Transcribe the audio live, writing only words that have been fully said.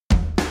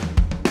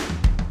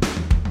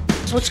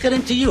What's got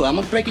into you? I'm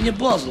breaking your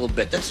balls a little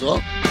bit, that's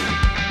all.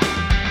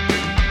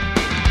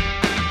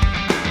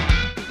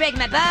 Break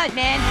my balls,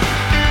 man.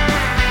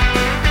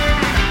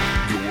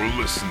 You're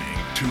listening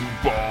to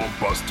Ball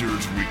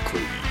Busters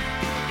Weekly.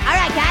 All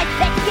right, guys,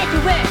 let's get to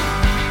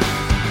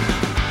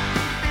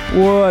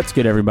work. What's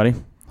good, everybody?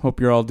 Hope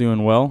you're all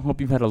doing well. Hope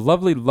you've had a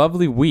lovely,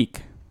 lovely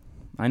week.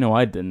 I know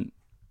I didn't.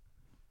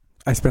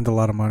 I spent a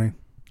lot of money.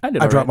 I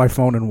dropped my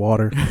phone in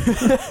water.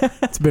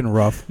 It's been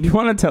rough. Do you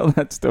want to tell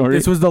that story?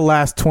 This was the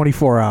last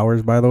 24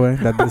 hours, by the way,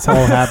 that this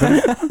all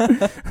happened.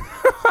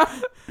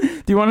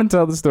 Do you want to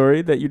tell the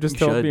story that you just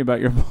told me about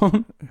your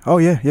phone? Oh,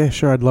 yeah,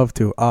 sure. I'd love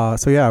to.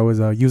 I was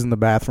using the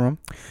bathroom.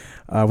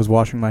 I was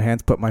washing my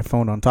hands, put my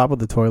phone on top of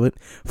the toilet.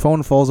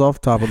 Phone falls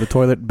off top of the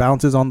toilet,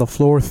 bounces on the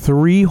floor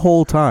 3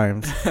 whole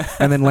times,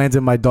 and then lands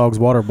in my dog's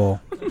water bowl.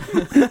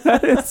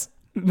 That is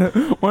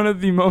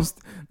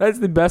that's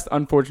the best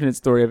unfortunate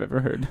story I've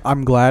ever heard.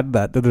 I'm glad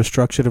that the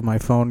destruction of my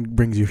phone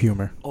brings you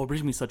humor. Oh, it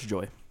brings me such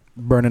joy.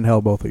 Burn in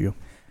hell, both of you.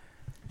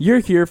 You're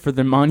here for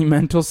the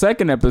monumental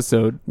second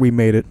episode. We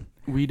made it.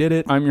 We did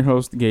it. I'm your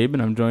host, Gabe,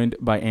 and I'm joined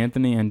by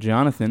Anthony and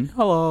Jonathan.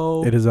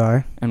 Hello. It is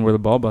I. And we're the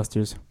Ball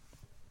Busters.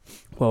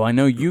 Well, I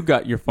know you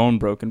got your phone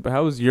broken, but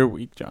how was your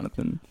week,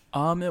 Jonathan?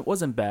 It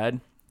wasn't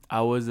bad.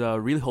 I was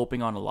really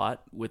hoping on a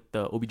lot with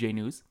the OBJ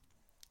news,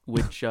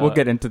 which we'll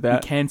get into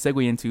that. We can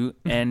segue into,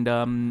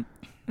 and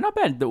not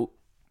bad though.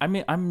 I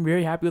mean, I'm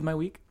very happy with my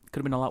week. Could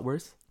have been a lot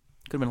worse.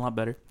 Could have been a lot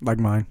better. Like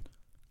mine.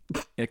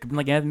 It could have been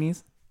like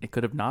Anthony's. It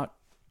could have not.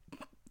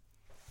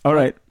 All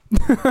right.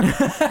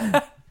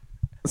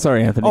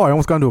 Sorry, Anthony. Oh, I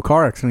almost got into a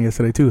car accident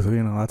yesterday too. So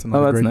that's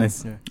another. Oh, that's great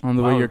nice. Yeah. On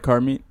the way your car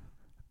meet.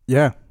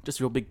 Yeah. Just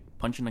a real big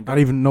punch in the gut. Not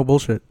even no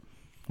bullshit.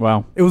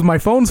 Wow. It was my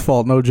phone's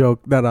fault, no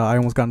joke, that I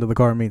almost got into the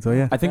car meet. So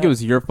yeah. I think it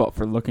was your fault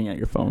for looking at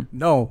your phone.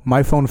 No,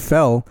 my phone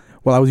fell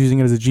while I was using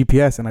it as a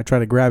GPS, and I tried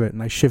to grab it,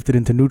 and I shifted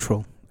into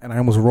neutral, and I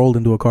almost rolled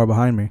into a car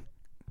behind me.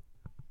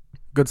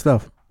 Good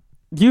stuff.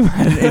 You've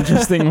had an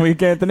interesting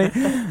week, Anthony.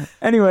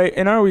 Anyway,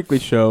 in our weekly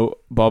show,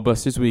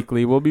 Ballbusters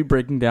Weekly, we'll be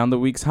breaking down the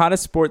week's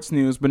hottest sports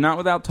news, but not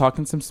without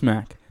talking some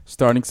smack,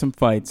 starting some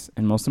fights,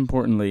 and most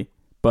importantly,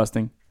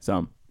 busting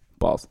some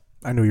balls.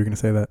 I knew you were going to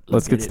say that.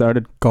 Let's get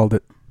started. Called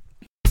it.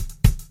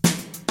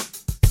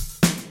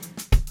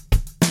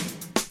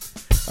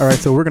 All right,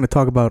 so we're going to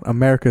talk about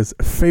America's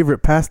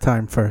favorite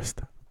pastime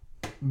first,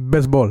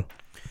 baseball.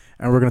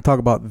 And we're going to talk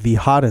about the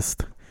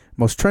hottest,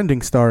 most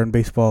trending star in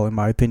baseball, in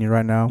my opinion,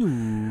 right now.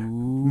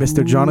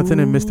 Mr. Jonathan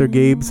and Mr.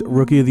 Gabe's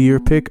Rookie of the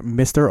Year pick,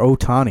 Mr.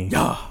 Ohtani.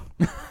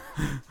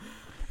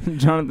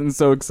 Jonathan's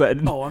so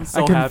excited. Oh, I'm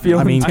so I can happy. Feel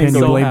I mean, him can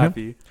you so blame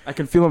happy. him? I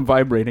can feel him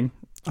vibrating.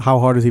 How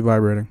hard is he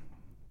vibrating?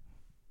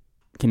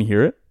 Can you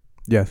hear it?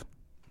 Yes.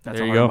 That's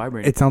There how you I'm go.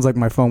 vibrating. It sounds like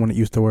my phone when it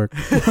used to work.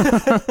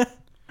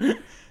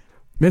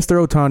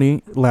 Mr.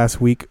 Ohtani last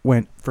week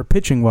went, for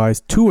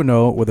pitching-wise,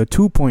 2-0 with a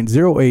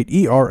 2.08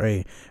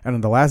 ERA. And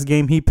in the last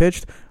game he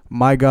pitched,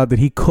 my God, did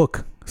he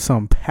cook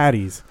some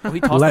patties. Oh, he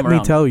tossed Let them me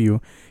around. tell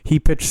you, he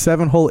pitched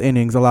 7 whole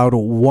innings, allowed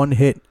 1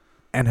 hit,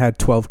 and had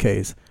 12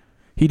 Ks.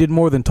 He did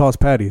more than toss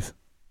patties.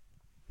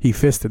 He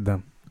fisted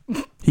them.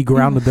 He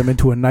grounded them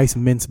into a nice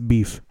minced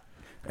beef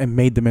and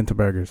made them into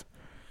burgers.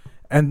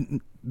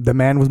 And the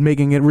man was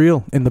making it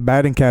real in the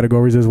batting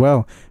categories as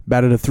well.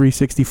 Batted a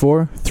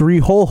 .364, 3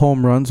 whole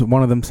home runs,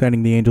 one of them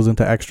sending the Angels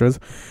into extras,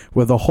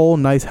 with a whole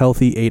nice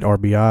healthy 8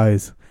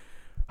 RBIs.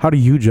 How do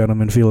you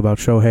gentlemen feel about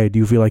Shohei? Do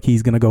you feel like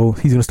he's gonna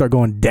start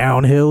going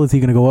downhill? Is he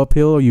gonna go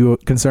uphill? Are you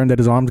concerned that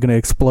his arm's gonna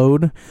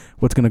explode?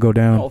 What's gonna go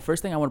down? Well,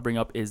 first thing I want to bring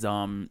up is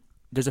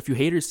there's a few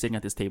haters sitting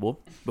at this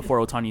table before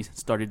Ohtani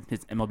started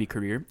his MLB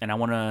career, and I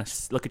want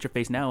to look at your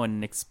face now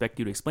and expect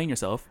you to explain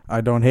yourself. I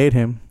don't hate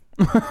him.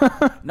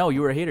 No,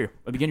 you were a hater.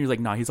 At the beginning, you were like,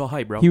 "Nah, he's all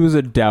hype, bro." He was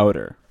a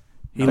doubter.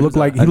 He looked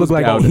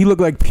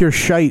like pure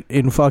shite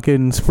in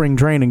fucking spring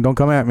training. Don't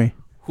come at me.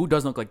 Who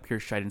doesn't look like pure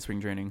shite in spring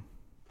training?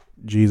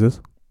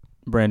 Jesus.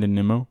 Brandon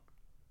Nimmo.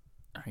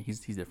 All right, he's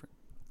different.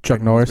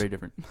 Chuck He's Norris. very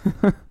different.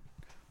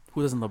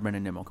 Who doesn't love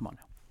Brandon Nimmo? Come on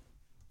now.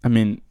 I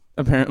mean,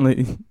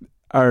 apparently,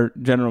 our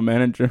general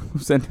manager who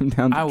sent him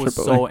down to I was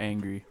AAA. so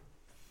angry.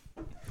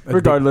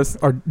 Regardless,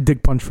 Our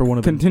dick punch for one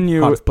of the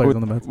continue hottest players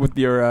on the Mets. with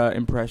your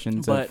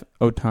impressions of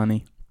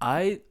Ohtani.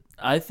 I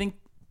think,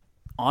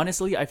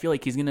 honestly, I feel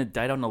like he's gonna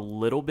die down a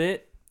little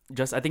bit.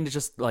 I think it's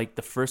just like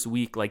the first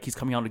week, like he's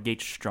coming out of the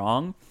gate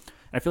strong.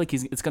 And I feel like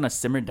it's gonna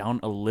simmer down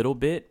a little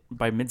bit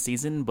by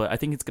mid-season, but I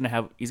think he's gonna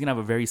have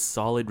a very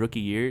solid rookie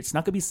year. It's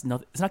not gonna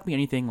be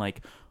anything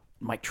like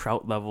Mike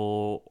Trout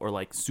level or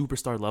like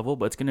superstar level,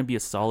 but it's gonna be a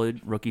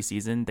solid rookie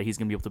season that he's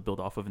gonna be able to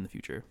build off of in the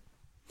future.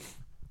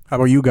 How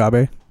about you,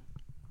 Gabe?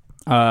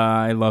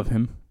 I love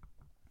him.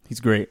 He's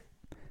great.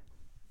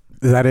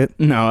 Is that it?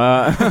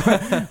 No,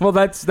 well,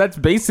 that's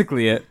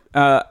basically it.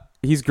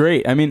 He's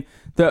great. I mean,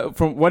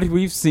 from what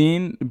we've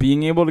seen,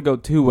 being able to go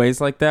 2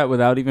 ways like that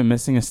without even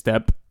missing a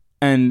step,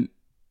 and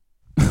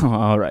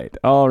all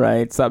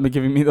right, stop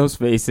giving me those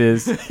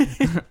faces.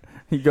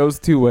 He goes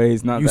 2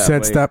 ways, not You that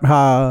said way. stop.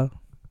 Ha.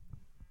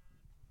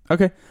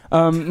 Okay.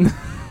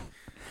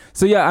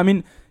 So yeah, I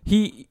mean,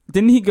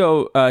 Didn't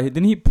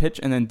he pitch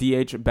and then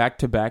DH back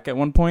to back at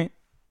one point?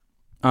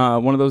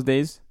 One of those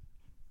days,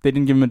 they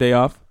didn't give him a day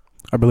off.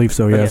 I believe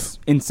so. Yes.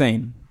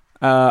 Insane.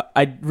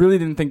 I really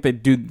didn't think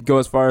they'd go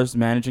as far as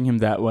managing him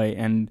that way,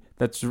 and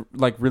that's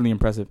like really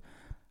impressive.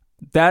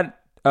 That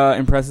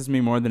impresses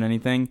me more than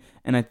anything,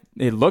 and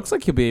it looks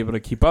like he'll be able to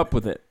keep up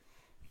with it.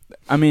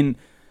 I mean,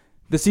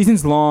 the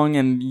season's long,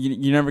 and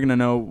you're never gonna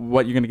know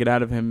what you're gonna get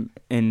out of him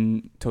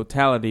in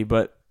totality.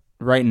 But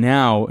right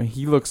now,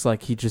 he looks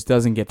like he just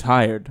doesn't get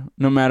tired,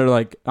 no matter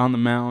like on the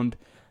mound,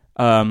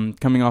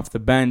 coming off the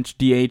bench,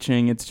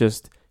 DHing. It's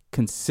just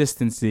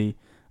consistency.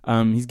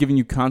 He's giving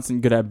you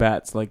constant good at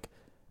bats. Like,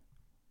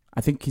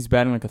 I think he's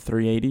batting like a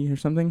 380 or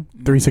something.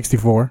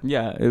 364.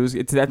 Yeah,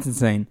 that's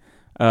insane.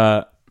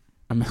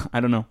 I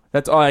don't know.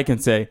 That's all I can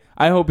say.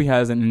 I hope he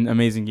has an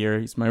amazing year.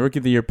 He's my Rookie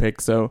of the Year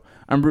pick, so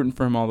I'm rooting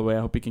for him all the way.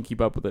 I hope he can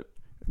keep up with it.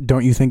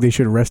 Don't you think they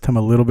should rest him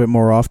a little bit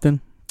more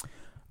often?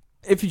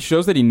 If he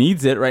shows that he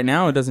needs it right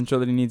now, it doesn't show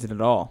that he needs it at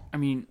all. I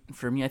mean,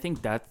 for me, I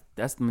think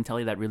that's the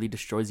mentality that really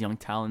destroys young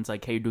talents.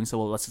 Like, hey, you're doing so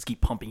well, let's just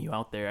keep pumping you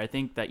out there. I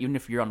think that even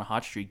if you're on a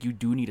hot streak, you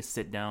do need to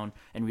sit down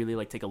and really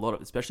like take a load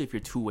up, especially if you're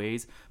two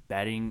ways,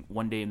 batting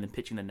one day and then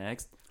pitching the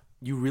next.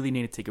 You really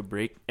need to take a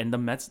break. And the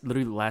Mets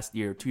literally last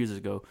year, 2 years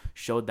ago,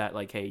 showed that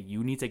like, hey,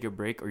 you need to take a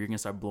break or you're gonna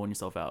start blowing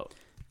yourself out.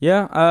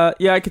 Yeah,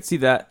 I could see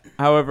that.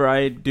 However,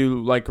 I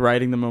do like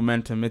riding the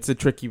momentum. It's a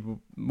tricky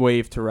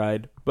wave to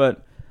ride,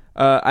 but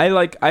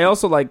I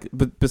also like,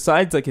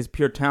 besides like his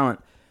pure talent,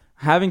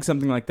 having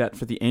something like that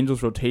for the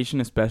Angels rotation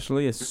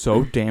especially is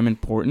so damn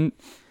important.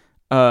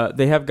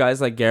 They have guys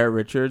like Garrett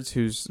Richards,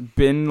 who's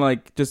been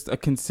like just a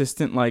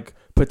consistent like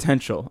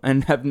potential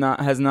and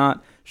has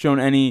not shown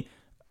any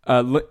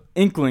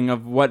inkling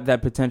of what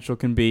that potential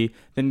can be.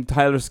 Then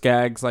Tyler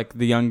Skaggs, like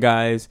the young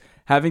guys,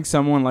 having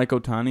someone like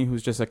Ohtani,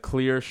 who's just a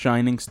clear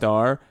shining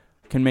star,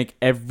 can make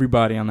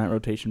everybody on that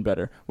rotation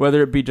better.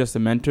 Whether it be just a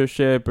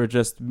mentorship or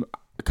just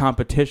a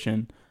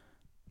competition,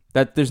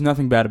 that there's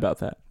nothing bad about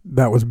that.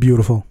 That was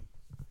beautiful.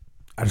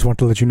 I just want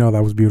to let you know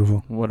that was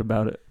beautiful. What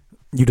about it?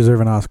 You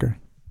deserve an Oscar.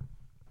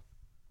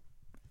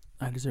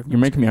 I deserve. You're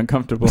making me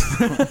uncomfortable.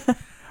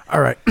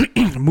 All right,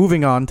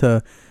 moving on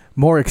to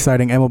more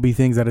exciting MLB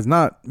things that is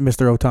not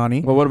Mr.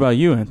 Ohtani. Well, what about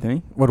you,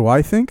 Anthony? What do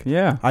I think?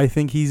 Yeah. I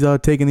think he's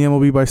taking the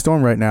MLB by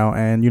storm right now,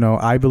 and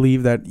I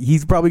believe that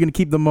he's probably going to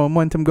keep the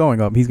momentum going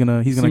up. He's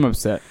gonna. Seem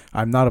upset.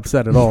 I'm not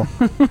upset at all.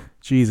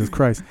 Jesus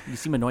Christ. You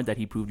seem annoyed that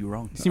he proved you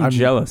wrong. You seem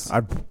jealous.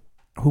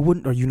 Who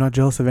wouldn't? Are you not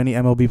jealous of any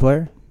MLB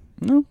player?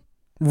 No.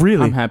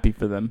 Really? I'm happy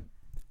for them.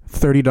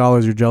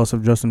 $30. You're jealous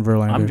of Justin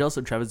Verlander. I'm jealous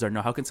of Travis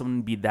d'Arnaud. How can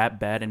someone be that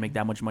bad and make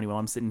that much money while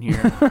I'm sitting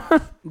here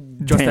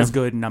just as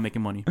good and not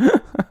making money?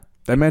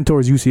 That man tore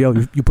his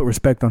UCL. You put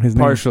respect on his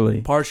name.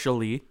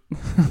 Partially.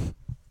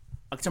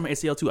 I can tell my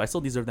ACL too. I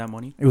still deserve that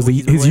money. It was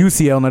his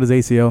UCL, not his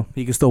ACL.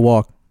 He can still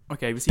walk.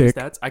 Okay, have you seen his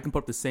stats? I can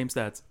put up the same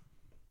stats.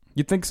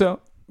 You think so?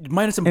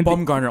 Minus some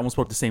Bumgarner, almost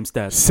put up the same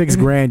stats.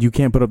 $6,000. You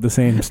can't put up the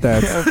same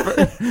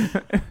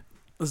stats.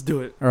 Let's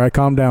do it. All right,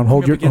 calm down.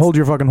 Hold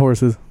your fucking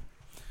horses.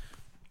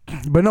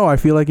 But no, I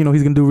feel like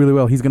he's gonna do really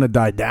well. He's gonna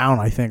die down.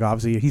 I think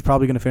obviously he's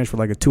probably gonna finish with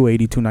like a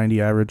 280,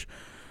 290 average.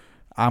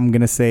 I'm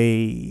gonna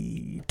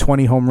say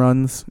 20 home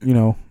runs.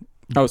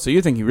 Oh, so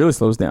you think he really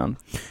slows down?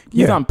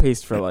 He's on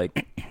pace for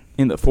like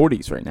in the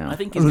 40s right now. I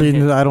think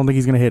I don't think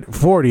he's gonna hit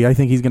 40. I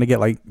think he's gonna get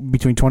like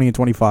between 20 and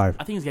 25.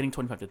 I think he's getting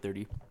 25 to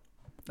 30.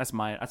 That's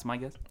my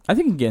guess. I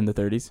think he can get in the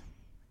 30s.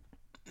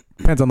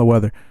 Depends on the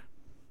weather.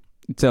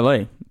 It's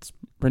LA. It's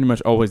pretty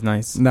much always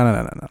nice.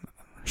 No.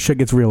 Shit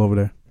gets real over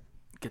there.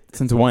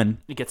 Since when?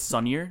 It gets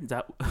sunnier. Is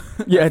that?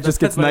 Yeah, it just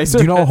gets nicer.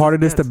 Do you know how hard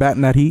it is to bat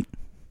in that heat?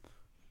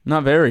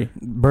 Not very.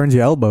 Burns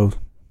your elbows.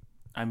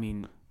 I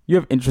mean, you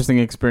have interesting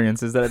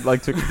experiences that I'd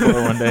like to explore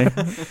one day.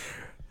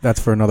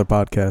 That's for another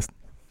podcast.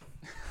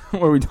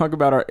 Where we talk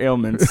about our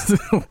ailments.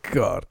 Oh,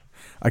 God.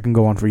 I can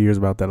go on for years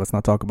about that. Let's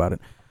not talk about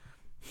it.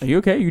 Are you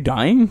okay? Are you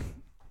dying?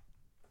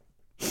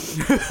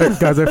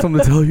 Guys, I have something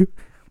to tell you.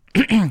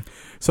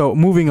 So,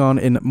 moving on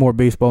in more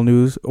baseball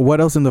news,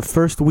 what else in the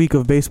first week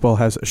of baseball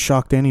has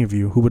shocked any of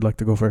you? Who would like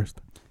to go first?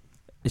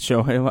 Is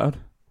Shohei allowed?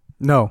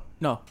 No.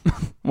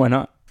 Why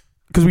not?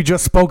 Because we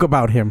just spoke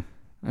about him.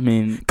 I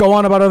mean... Go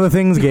on about other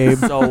things, Gabe.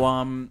 So,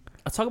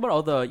 let's talk about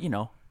all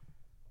the,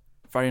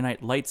 Friday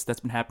Night Lights that's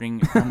been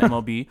happening on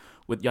MLB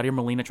with Yadier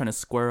Molina trying to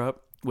square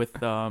up with,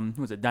 who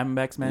was it,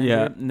 Diamondbacks manager?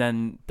 Yeah. And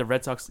then the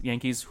Red Sox,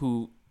 Yankees,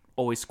 who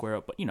always square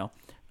up. But,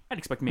 I'd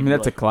expect maybe... I mean,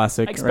 that's a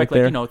classic I expect,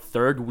 right there.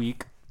 third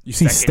week. You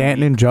see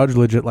Stanton and Judge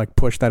legit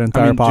push that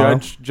entire I mean, pile.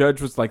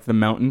 Judge was like the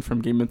mountain from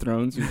Game of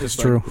Thrones. It's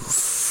true.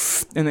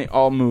 And they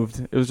all moved.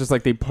 It was just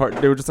like they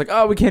were just like,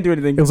 oh, we can't do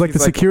anything. It was like the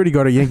security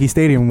guard at Yankee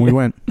Stadium when we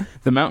went.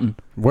 The mountain.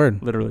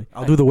 Word. Literally.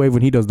 I'll do the wave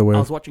when he does the wave. I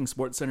was watching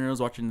SportsCenter. I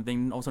was watching the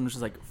thing. All of a sudden, it was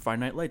just like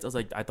Friday Night Lights. I was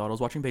like, I thought I was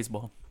watching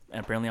baseball.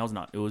 And apparently I was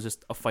not. It was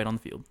just a fight on the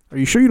field. Are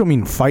you sure you don't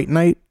mean Fight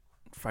Night?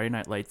 Friday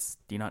Night Lights.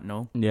 Do you not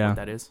know what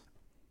that is?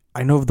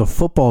 I know of the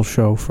football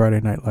show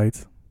Friday Night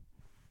Lights.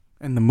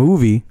 And the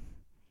movie.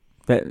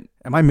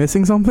 Am I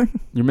missing something?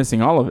 You're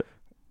missing all of it.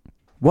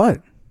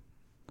 What?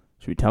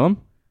 Should we tell him?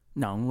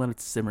 No, I'm gonna let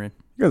it simmer in.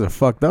 You guys are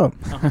fucked up.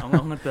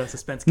 I'm let the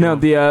suspense. No,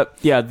 kill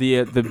him.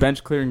 the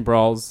bench clearing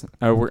brawls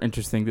were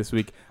interesting this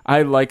week.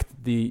 I liked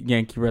the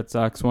Yankee Red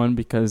Sox one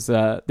because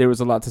there was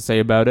a lot to say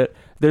about it.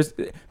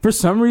 For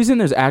some reason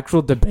there's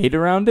actual debate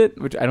around it,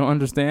 which I don't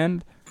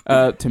understand.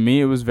 To me,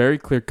 it was very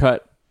clear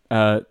cut.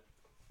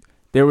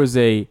 There was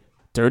a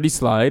dirty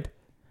slide,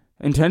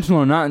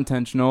 intentional or not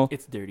intentional.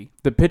 It's dirty.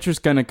 The pitcher's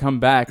gonna come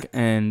back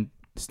and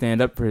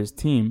stand up for his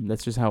team.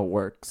 That's just how it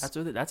works.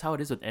 That's how it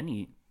is with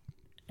any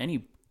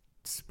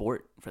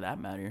sport for that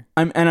matter.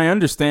 I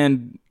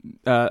understand.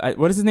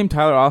 What is his name?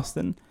 Tyler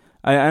Austin.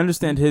 I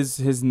understand his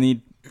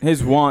need,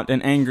 his want,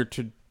 and anger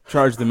to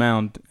charge the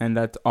mound, and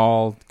that's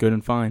all good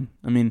and fine.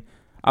 I mean,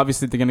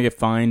 obviously they're gonna get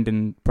fined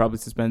and probably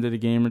suspended a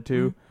game or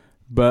two,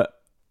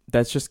 but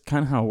that's just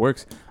kind of how it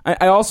works.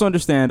 I also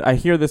understand. I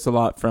hear this a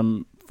lot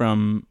from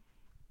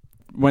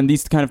when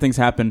these kind of things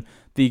happen.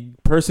 The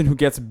person who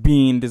gets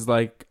beaned is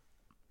like,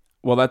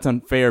 well, that's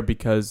unfair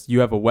because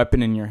you have a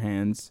weapon in your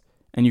hands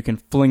and you can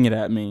fling it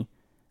at me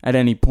at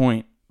any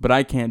point, but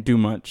I can't do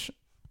much,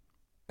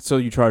 so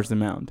you charge the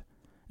mound.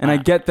 And I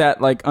get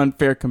that like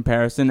unfair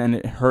comparison, and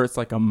it hurts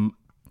like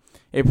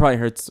it probably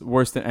hurts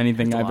worse than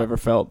anything I've ever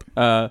felt.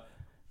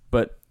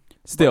 But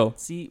still,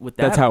 see, with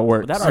that, that's how it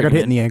works. I got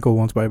hit in the ankle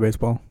once by a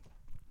baseball.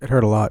 It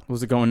hurt a lot.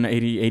 Was it going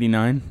 80,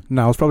 89?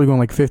 No, it was probably going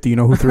like 50. You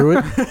know who threw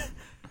it?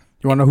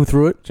 You want to know who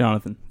threw it?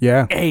 Jonathan.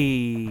 Yeah.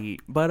 Hey,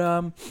 but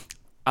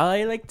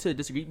I like to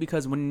disagree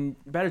because when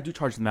batters do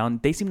charge the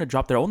mound, they seem to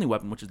drop their only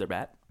weapon, which is their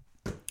bat.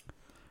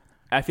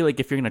 I feel like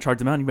if you're gonna charge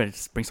the mound, you better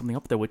just bring something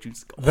up there. Which you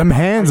just go, Them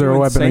hands are a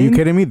weapon. Are you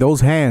kidding me?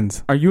 Those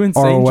hands Are you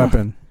insane? are a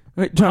weapon.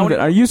 Wait, Jonathan,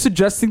 are you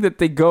suggesting that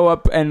they go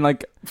up and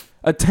like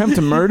attempt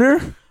to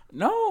murder?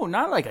 No,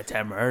 not like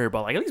a murder,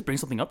 but like at least bring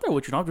something up there,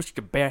 which you don't just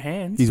your bare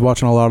hands. He's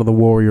watching a lot of the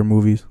Warrior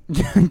movies.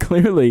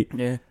 Clearly.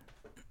 Yeah.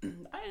 You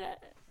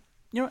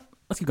know what?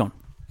 Let's keep going.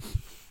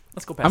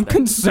 Let's go past I'm that.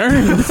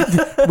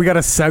 concerned. We got to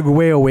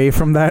segue away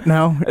from that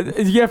now.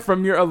 Yeah,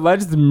 from your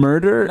alleged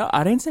murder. No,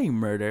 I didn't say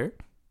murder.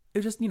 It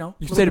was just, You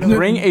said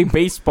bring a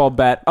baseball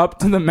bat up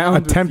to the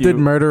mound. Attempted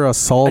murder,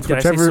 assault, Did I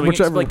say swing it? Just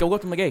whichever. like go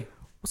up to him like, hey,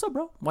 what's up,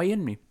 bro? Why you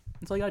hitting me?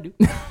 That's all you gotta do.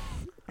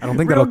 I don't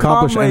think that'll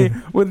accomplish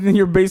anything. with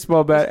your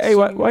baseball bat. Hey,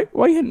 why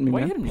you hitting me,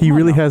 Why you man? hitting me? He Come on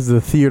really now. has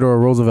the Theodore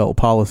Roosevelt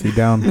policy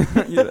down.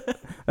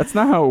 That's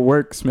not how it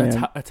works,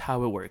 man. That's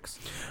how it works.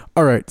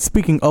 All right.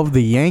 Speaking of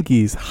the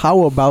Yankees,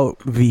 how about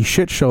the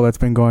shit show that's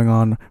been going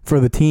on for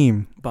the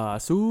team?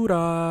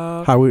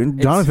 Basura.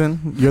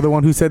 Jonathan, you're the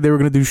one who said they were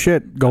going to do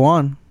shit. Go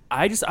on.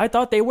 I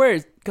thought they were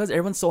because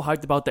everyone's so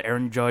hyped about the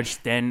Aaron Judge,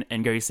 Sten,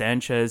 and Gary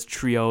Sanchez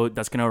trio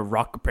that's gonna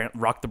rock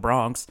the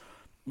Bronx.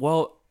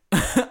 Well,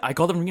 I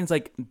called them meetings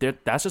like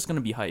that's just gonna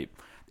be hype.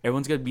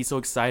 Everyone's gonna be so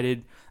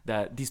excited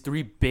that these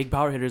three big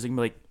power hitters are gonna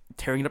be like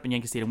tearing it up in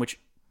Yankee Stadium, which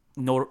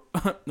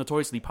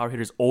notoriously power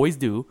hitters always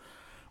do.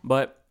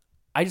 But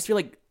I just feel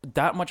like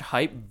that much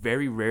hype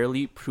very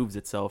rarely proves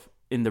itself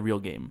in the real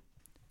game,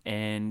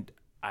 and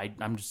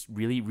I'm just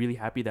really really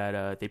happy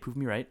that they proved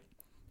me right,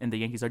 and the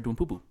Yankees are doing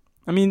poo poo.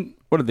 I mean,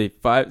 what are they?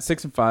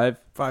 6 and 5,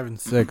 5 and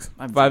 6.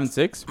 5 and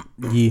 6.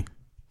 Yeah.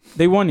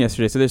 They won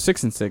yesterday, so they're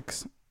 6 and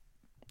 6.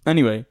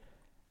 Anyway,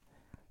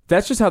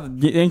 that's just how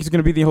the Yankees are going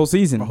to be the whole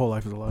season. My whole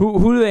life is a lie.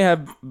 Who do they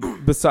have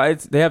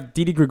besides? They have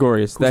Didi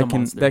Gregorius Who's a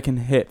monster. that can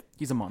hit.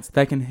 He's a monster.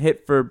 That can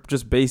hit for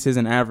just bases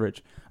and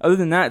average. Other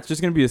than that, it's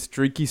just going to be a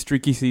streaky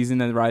season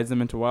that rides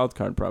them into wild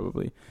card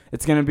probably.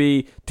 It's going to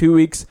be 2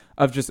 weeks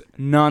of just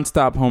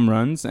nonstop home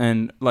runs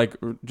and like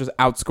just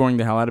outscoring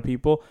the hell out of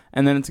people.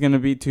 And then it's going to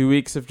be 2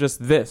 weeks of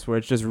just this, where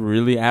it's just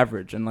really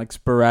average and like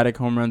sporadic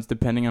home runs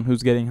depending on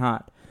who's getting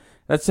hot.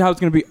 That's how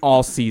it's going to be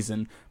all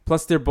season.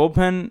 Plus their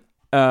bullpen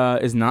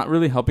is not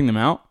really helping them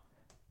out.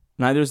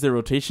 Neither is their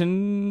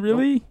rotation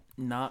really.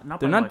 Not They're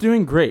by not much.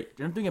 doing great.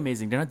 They're not doing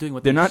amazing. They're not doing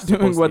what They're not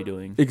doing supposed what to be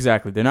doing.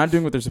 Exactly. They're not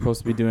doing what they're supposed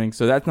to be doing,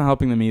 so that's not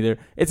helping them either.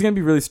 It's going to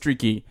be really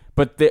streaky,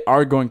 but they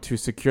are going to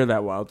secure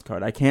that wild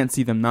card. I can't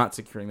see them not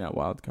securing that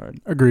wild card.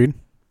 Agreed.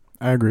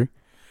 I agree.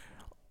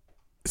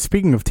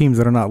 Speaking of teams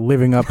that are not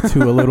living up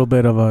to a little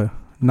bit of a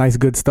nice,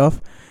 good stuff,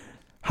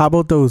 how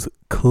about those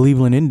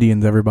Cleveland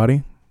Indians,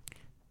 everybody?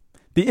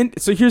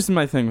 So here's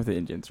my thing with the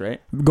Indians,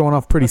 right? Going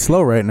off pretty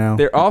slow right now.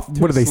 They're off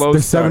to What are a they? slow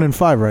They're start. 7 and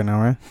 5 right now,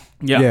 right?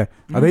 Yeah.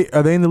 Are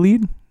they in the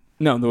lead?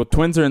 No, the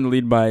Twins are in the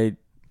lead by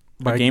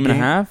a game and a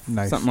half,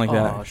 Nice. something like Oh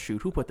that.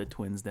 shoot! Who put the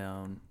Twins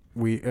down?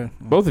 We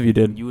Both of you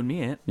did. You and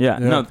me, eh? Yeah.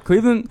 Yeah. No,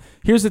 Cleveland.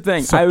 Here's the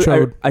thing. Suck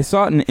chode. I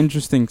saw an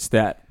interesting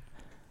stat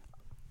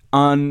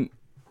on.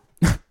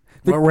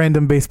 what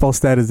random baseball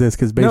stat is this?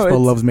 Because baseball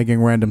it's- loves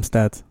making random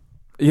stats.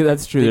 Yeah,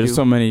 that's true. They There's do.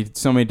 so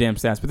many damn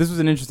stats, but this was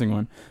an interesting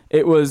one.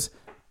 It was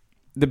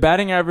the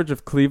batting average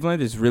of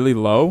Cleveland is really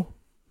low,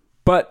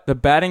 but the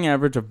batting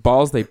average of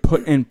balls they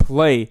put in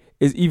play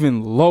is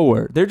even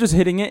lower. They're just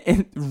hitting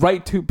it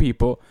right to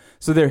people.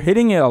 So they're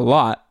hitting it a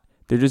lot.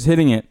 They're just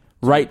hitting it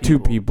right to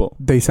people.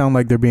 They sound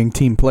like they're being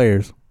team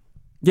players.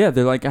 Yeah,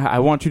 they're like, I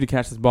want you to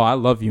catch this ball. I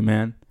love you,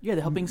 man. Yeah,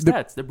 they're helping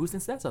stats. They're boosting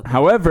stats out there.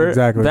 However,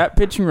 Exactly. that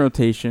pitching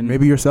rotation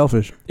Maybe you're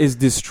selfish. is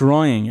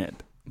destroying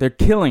it. They're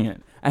killing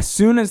it. As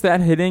soon as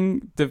that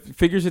hitting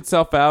figures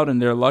itself out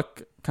and their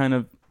luck kind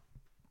of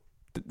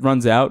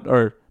runs out,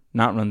 or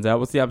not runs out.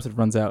 What's the opposite of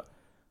runs out?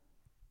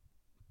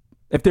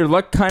 If their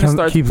luck kind of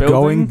starts keeps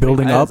building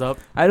Adds up,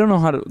 I don't know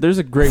how to. There's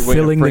a great way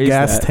filling to the phrase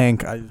gas that.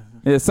 tank.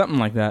 Yeah, something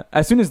like that.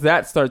 As soon as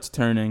that starts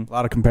turning, A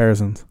lot of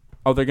comparisons.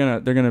 oh, they're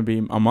gonna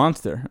be a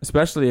monster.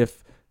 Especially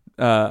if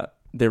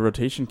their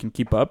rotation can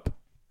keep up,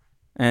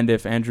 and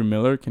if Andrew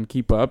Miller can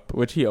keep up,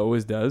 which he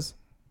always does.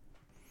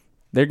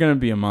 They're gonna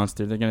be a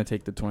monster. They're gonna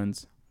take the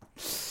Twins.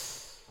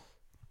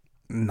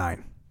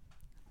 9.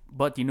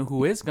 But you know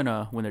who is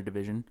gonna win their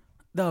division?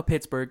 The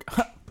Pittsburgh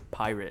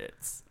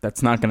Pirates.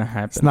 That's not gonna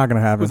happen. It's not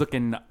gonna happen. Who's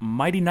looking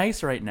mighty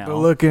nice right now? They're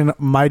looking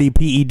mighty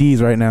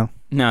PEDs right now.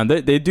 No,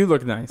 they do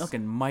look nice.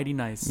 Looking mighty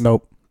nice.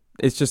 Nope.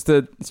 It's just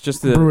a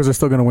Brewers are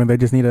still gonna win. They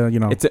just need to,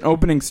 it's an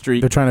opening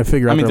streak. they're trying to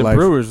figure out I mean, their the life.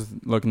 Brewers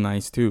look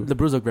nice too. The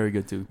Brewers look very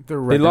good too.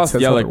 They lost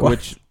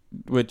Yelich,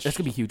 which That's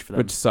gonna be huge for them.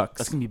 which sucks.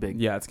 That's gonna be big.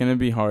 Yeah, it's gonna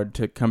be hard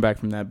to come back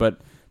from that, but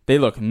they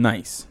look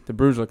nice. The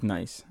Brewers look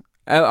nice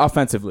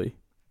offensively.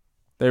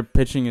 Their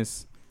pitching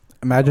is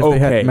Imagine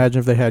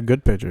if they had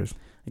good pitchers.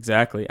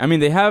 exactly. I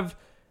mean, they have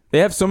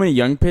so many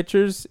young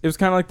pitchers. It was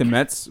kind of like the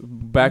Mets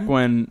back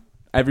when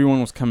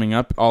everyone was coming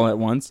up all at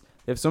once.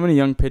 They have so many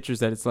young pitchers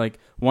that it's like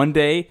one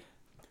day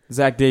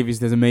Zach Davies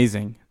does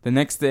amazing. The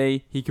next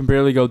day he can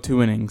barely go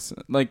 2 innings.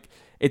 Like,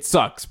 it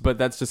sucks, but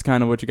that's just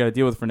kind of what you got to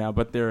deal with for now.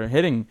 But they're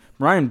hitting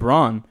Ryan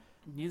Braun.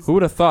 Who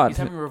would have thought? He's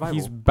having a revival.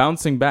 He's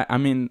bouncing back. I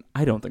mean,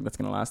 I don't think that's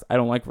going to last. I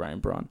don't like Ryan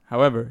Braun.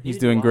 However, he's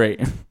Neither doing do I. great.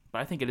 But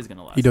I think it is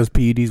gonna last. He does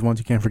PEDs once.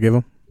 You can't forgive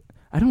him.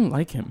 I don't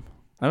like him.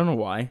 I don't know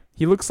why.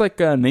 He looks like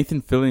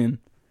Nathan Fillion,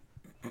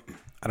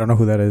 I don't know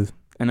who that is.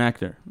 an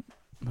actor,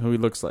 who he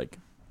looks like.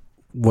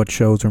 What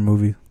shows or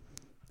movies?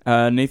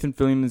 Nathan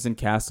Fillion is in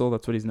Castle.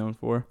 That's what he's known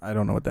for. I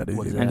don't know what that is.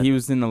 What is either. And he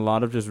was in a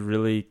lot of just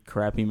really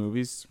crappy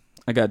movies.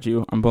 I got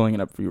you. I'm pulling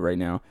it up for you right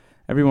now.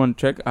 Everyone,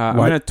 check. I'm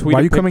Why, gonna tweet. why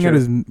are a you coming at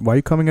picture. his? Why are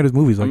you coming at his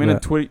movies like I'm gonna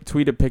that?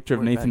 tweet a picture of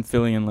Going Nathan back.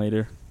 Fillion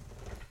later.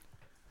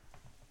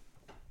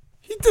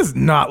 He does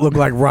not look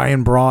like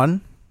Ryan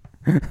Braun.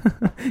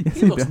 Yes,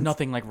 He looks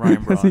nothing like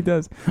Ryan Braun. Yes, he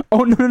does.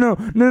 Oh no!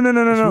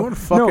 You want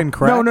fucking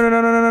crack?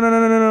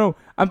 No!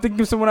 I'm thinking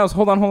of someone else.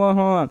 Hold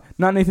on.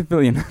 Not Nathan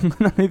Fillion.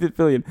 Not Nathan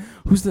Fillion.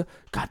 Who's the?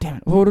 God damn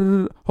it! Hold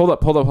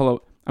up.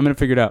 I'm gonna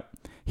figure it out.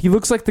 He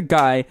looks like the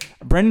guy.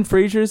 Brendan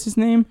Fraser is his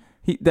name.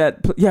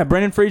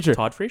 Brendan Fraser.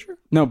 Todd Frazier?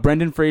 No,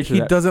 Brendan Fraser.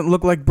 He doesn't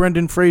look like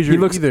Brendan Fraser He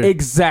looks either.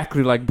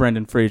 exactly like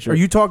Brendan Fraser. Are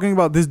you talking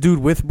about this dude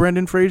with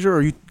Brendan Fraser, or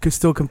are you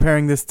still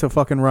comparing this to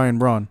fucking Ryan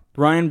Braun?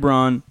 Ryan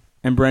Braun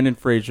and Brendan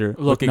Fraser Look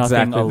look nothing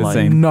exactly the alike.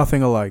 same.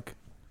 Nothing alike.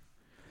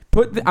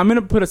 I'm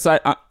gonna put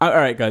aside. All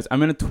right, guys. I'm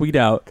gonna tweet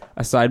out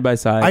a side by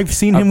side. I've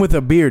seen him with a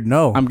beard.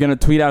 No. I'm gonna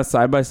tweet out a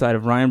side by side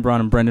of Ryan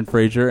Braun and Brendan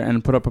Fraser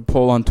and put up a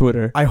poll on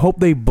Twitter. I hope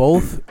they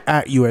both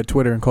at you at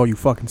Twitter and call you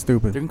fucking They're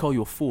stupid. gonna call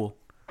you a fool.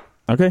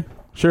 Okay,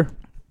 sure.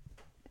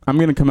 I'm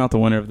gonna come out the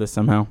winner of this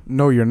somehow.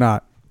 No, you're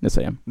not. Yes,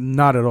 I am.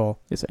 Not at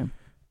all. Yes, I am.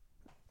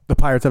 The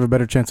Pirates have a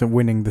better chance of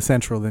winning the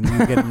Central than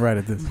you getting right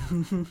at this.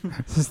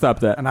 Stop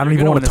that. And I don't They're even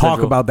gonna want win to the talk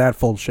Central. about that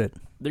full shit.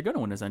 They're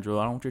gonna win the Central.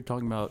 I don't know what you're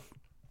talking about.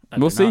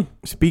 We'll see. Not.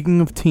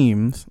 Speaking of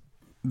teams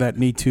that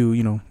need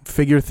to,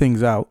 figure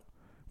things out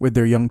with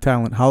their young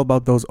talent, how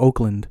about those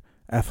Oakland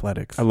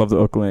Athletics? I love the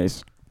Oakland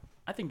A's.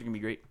 I think they're gonna be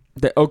great.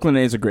 The Oakland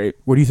A's are great.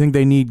 What do you think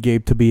they need,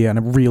 Gabe, to be on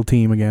a real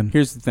team again?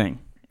 Here's the thing.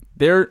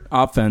 Their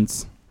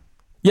offense.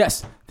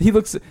 Yes, he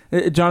looks.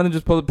 Jonathan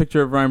just pulled a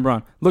picture of Ryan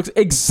Braun. Looks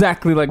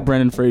exactly like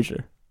Brendan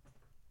Fraser.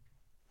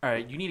 All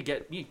right, you need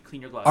to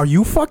clean your glass. Are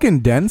you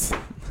fucking dense?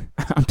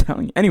 I'm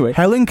telling you. Anyway,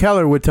 Helen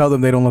Keller would tell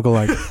them they don't look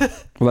alike.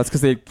 well, that's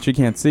because she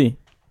can't see.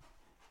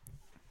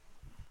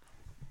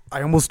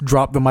 I almost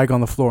dropped the mic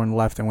on the floor and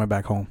left and went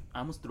back home. I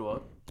almost threw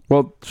up.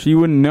 Well, she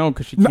wouldn't know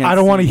because she can't. I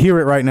don't want to see. hear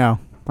it right now.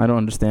 I don't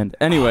understand.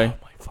 Anyway,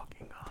 Oh my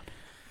fucking god.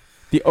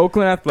 the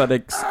Oakland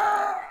Athletics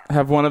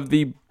have one of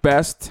the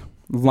best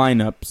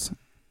lineups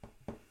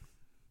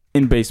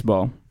in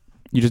baseball.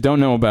 You just don't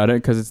know about it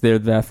because they're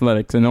the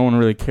Athletics and no one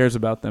really cares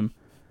about them.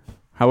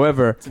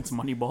 However, Since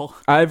Moneyball.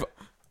 I've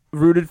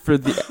rooted for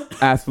the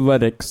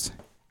Athletics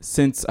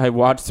since I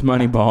watched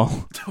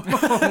Moneyball.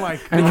 Oh my god.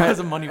 And Because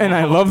of Moneyball. And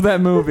I love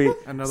that movie.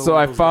 Another So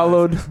one I of those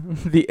followed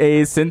the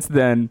A's since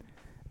then.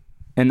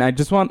 And I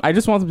just want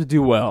them to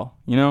do well,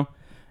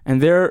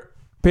 And their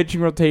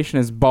pitching rotation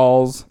is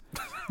balls.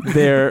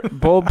 Their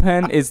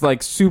bullpen is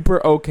like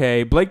super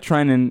okay. Blake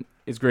Trinan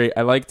is great.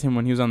 I liked him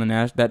when he was on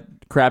that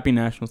crappy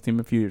Nationals team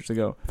a few years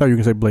ago. I thought you were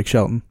going to say Blake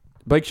Shelton.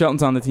 Blake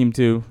Shelton's on the team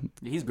too.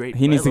 He's great.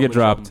 He needs to get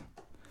dropped.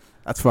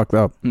 That's fucked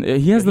up.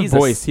 He has the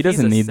voice. He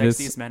doesn't need He's this.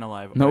 the sexiest man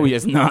alive. No, right? he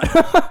is not.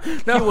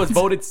 He was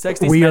voted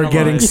sexiest We man are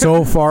getting alive.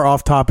 so far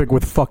off topic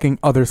with fucking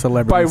other By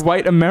celebrities.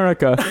 white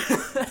America.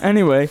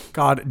 Anyway,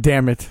 God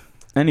damn it.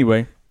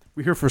 we're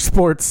here for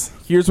sports.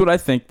 here's what I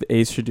think the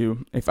A's should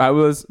do. If I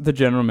was the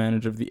general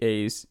manager of the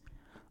A's,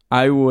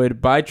 I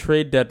would, by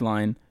trade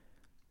deadline,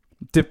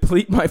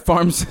 deplete my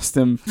farm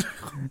system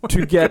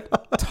to get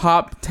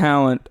top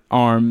talent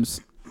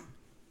arms,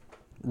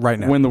 Right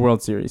now. win the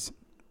World Series.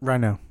 Right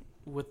now.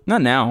 With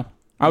Not now.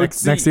 I would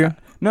see, Next year?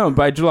 No,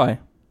 by July.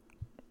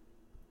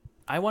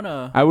 I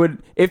wanna. I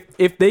would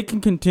if they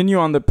can continue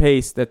on the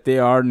pace that they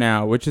are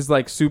now, which is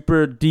like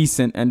super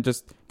decent and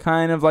just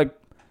kind of like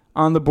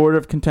on the border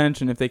of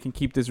contention. If they can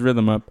keep this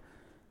rhythm up,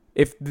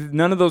 if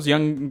none of those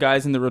young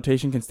guys in the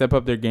rotation can step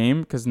up their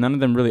game, because none of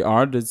them really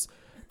are. Does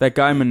that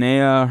guy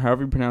Manea,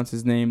 however you pronounce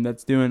his name,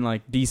 that's doing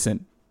like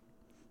decent?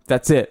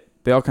 That's it.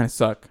 They all kind of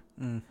suck.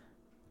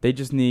 They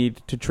just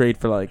need to trade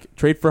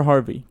for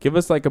Harvey. Give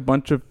us like a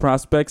bunch of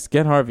prospects.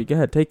 Get Harvey. Go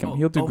ahead, take him.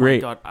 He'll do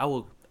great. My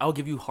God, I'll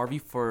give you Harvey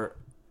for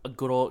a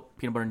good old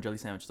peanut butter and jelly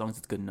sandwich as long as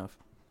it's good enough.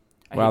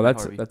 Wow,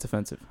 that's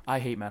offensive. I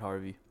hate Matt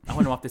Harvey. I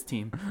want him off this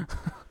team.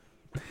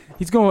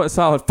 He's going a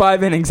solid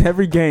 5 innings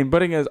every game,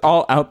 putting us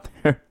all out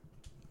there.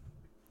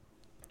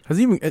 Has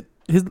he even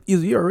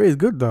his ERA is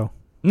good though.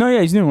 No,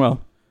 yeah, he's doing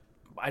well.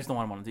 I just don't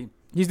want him on the team.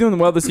 He's doing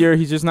well this year.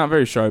 He's just not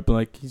very sharp.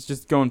 Like he's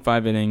just going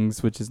 5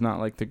 innings, which is not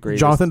like the greatest.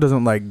 Jonathan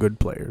doesn't like good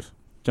players.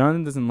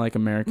 Jonathan doesn't like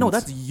Americans. No,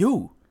 that's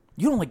you.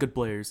 You don't like good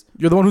players.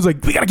 You're the one who's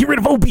like, we gotta get rid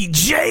of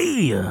OBJ.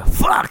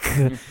 Fuck.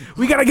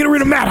 We gotta get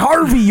rid of Matt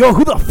Harvey. Yo,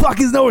 who the fuck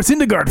is Noah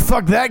Syndergaard?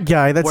 Fuck that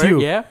guy. That's you.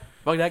 Yeah.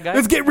 Fuck that guy.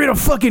 Let's get rid of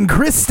fucking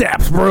Chris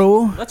Stapps,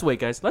 bro. Let's wait,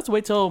 guys. Let's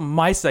wait till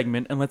my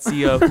segment and let's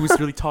see who's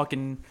really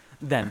talking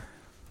then.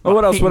 Oh,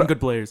 what else? Hating good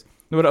players.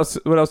 What else?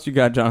 What else you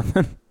got,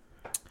 Jonathan?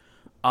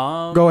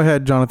 Go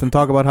ahead, Jonathan.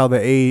 Talk about how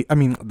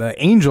the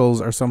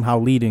Angels are somehow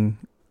leading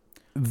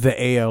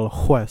the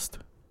AL West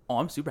Oh,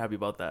 I'm super happy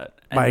about that.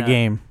 by a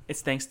game. It's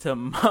thanks to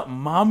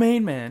my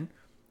main man,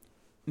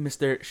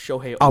 Mr.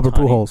 Shohei Ohtani. Albert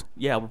Pujols.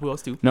 Yeah, Albert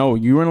Pujols too. No,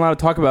 you weren't allowed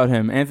to talk about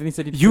him. Anthony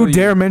said he'd kill You you.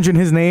 dare mention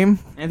his name?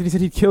 Anthony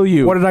said he'd kill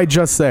you. What did I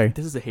just say?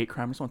 This is a hate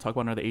crime. I just want to talk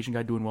about another Asian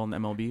guy doing well in the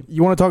MLB.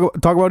 You want to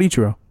talk about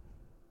Ichiro?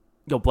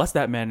 Yo, bless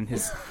that man and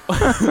his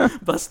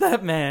bless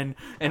that man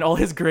and all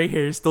his gray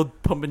hair still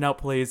pumping out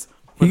plays.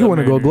 He could win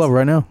a Gold Glove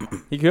right now.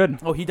 He could.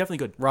 Oh, he definitely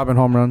could. Robbing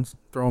home runs,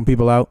 throwing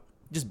people out,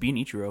 Just being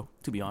Ichiro,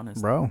 to be honest.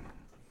 bro.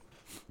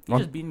 He's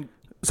just being.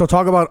 So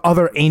talk about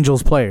other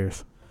Angels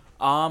players.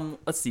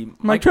 Let's see.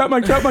 Mike Trout. Yeah,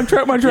 man.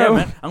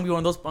 I'm gonna be one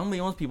of those. I'm gonna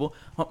be one of those people.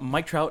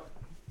 Mike Trout.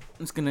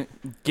 I'm just gonna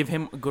give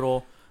him a good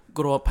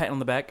old pat on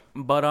the back.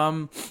 But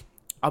I'll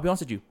be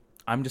honest with you.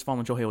 I'm just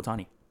following Shohei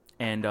Ohtani,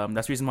 and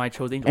that's the reason why I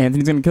chose Angels.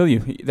 Anthony's gonna kill you.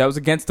 That was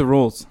against the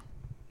rules.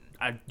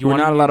 You're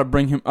not allowed to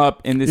bring him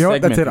up in this You know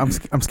what? segment. That's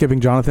it. I'm skipping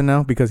Jonathan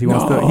now because he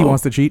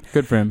wants to cheat.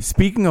 Good for him.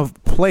 Speaking of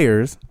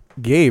players,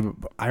 Gabe,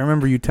 I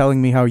remember you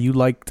telling me how you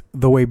liked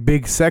the way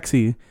Big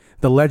Sexy,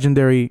 the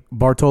legendary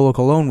Bartolo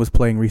Colon, was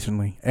playing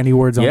recently. Any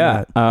words on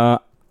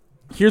that?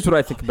 Here's what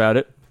I think about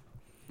it.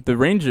 The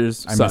Rangers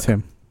suck. I miss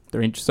him. The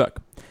Rangers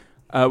suck.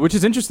 Which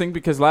is interesting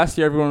because last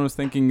year everyone was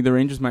thinking the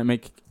Rangers might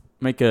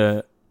make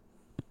a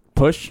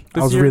push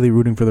this I was year. really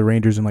rooting for the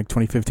Rangers in like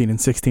 2015 and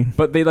 16.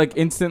 But they like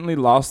instantly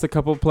lost a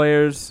couple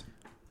players.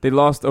 They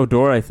lost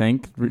Odor, I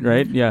think,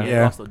 right? Yeah.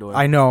 Yeah. Lost Odor.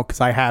 I know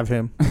because I have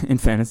him. In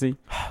fantasy.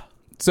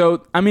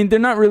 So, I mean, they're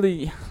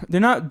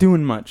not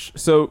doing much.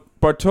 So,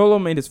 Bartolo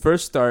made his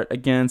first start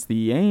against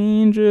the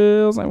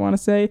Angels, I want to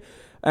say.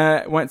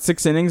 Went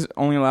 6 innings,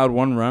 only allowed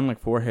 1 run, like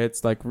 4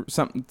 hits, like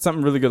something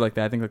really good like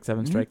that. I think like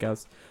 7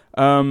 strikeouts.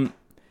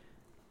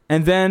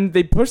 And then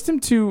they pushed him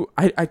to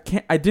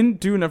I didn't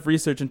do enough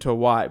research into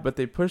why, but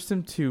they pushed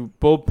him to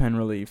bullpen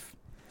relief.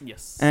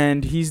 Yes.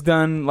 And he's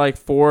done like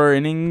 4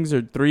 innings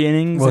or 3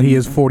 innings. Well, and he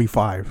is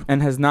 45.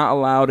 and has not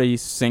allowed a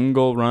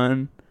single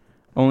run,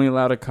 only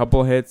allowed a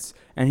couple hits,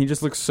 and he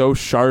just looks so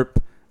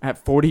sharp at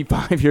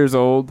 45 years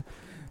old.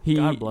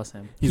 God bless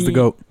him. He's the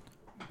GOAT.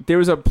 There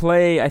was a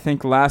play, I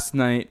think, last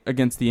night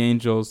against the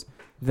Angels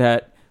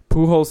that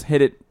Pujols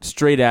hit it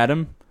straight at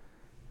him,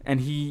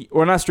 and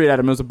or not straight at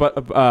him, it was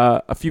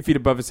a few feet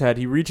above his head.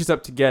 He reaches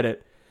up to get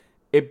it.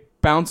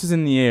 It bounces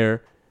in the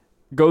air,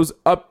 goes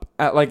up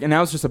at and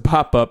now it's just a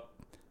pop-up.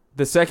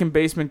 The second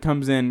baseman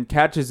comes in,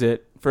 catches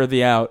it for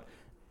the out,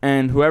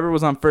 and whoever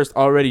was on first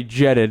already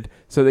jetted,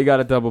 so they got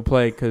a double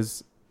play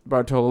because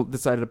Bartolo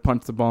decided to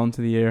punch the ball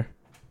into the air.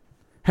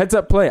 Heads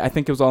up play. I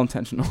think it was all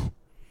intentional.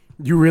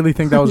 You really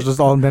think that was just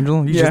all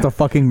intentional? He's Yeah. just a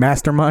fucking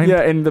mastermind?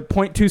 Yeah, in the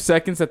 0.2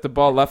 seconds that the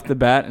ball left the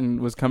bat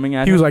and was coming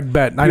at He him. was like,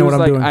 bet. I he know was what I'm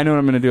like, doing. I know what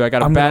I'm going to do. I got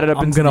to bat it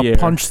up into the air. I'm going to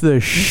punch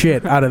the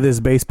shit out of this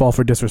baseball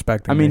for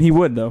disrespecting I mean, me. he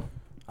would, though.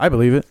 I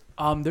believe it.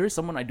 There is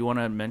someone I do want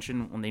to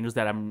mention on the Angels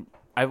that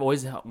I've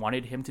always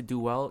wanted him to do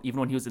well, even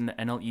when he was in the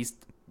NL East,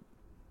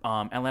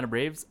 Atlanta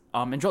Braves.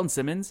 And Jordan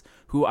Simmons,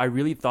 who I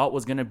really thought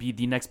was gonna be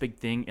the next big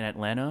thing in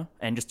Atlanta,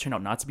 and just turned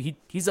out not to be.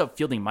 He's a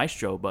fielding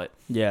maestro, but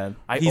Yeah.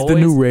 He's the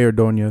new Ray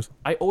Ordonez.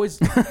 I always,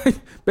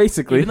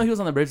 Basically. even though he was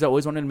on the Braves, I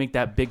always wanted to make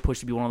that big push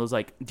to be one of those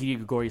like Didi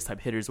Gregorius type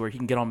hitters where he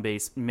can get on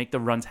base, make the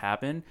runs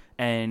happen,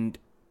 and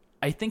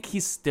I think he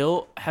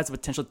still has the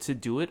potential to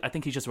do it. I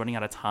think he's just running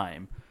out of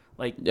time.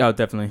 Like, Yeah,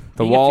 definitely.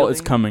 The being a wall is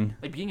fielding- coming.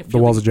 like being a The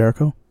Walls of fielding-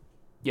 Jericho?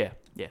 Yeah.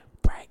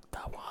 Break the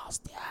walls.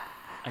 Yeah.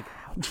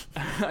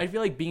 I feel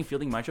like being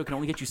fielding maestro can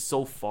only get you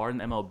so far in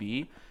the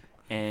MLB,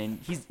 and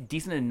he's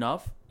decent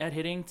enough at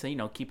hitting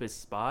to keep his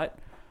spot.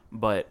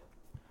 But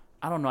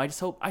I don't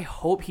know. I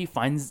hope he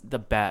finds the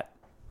bat.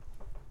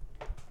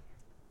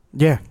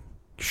 Yeah.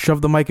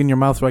 Shove the mic in your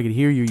mouth so I could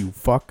hear you, you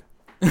fuck.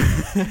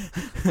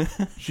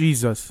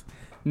 Jesus.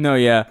 No,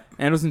 yeah.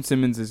 Andrelton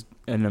Simmons is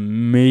an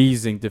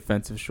amazing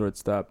defensive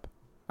shortstop.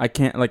 I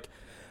can't,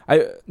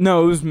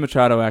 no, it was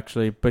Machado,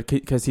 actually, but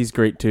because he's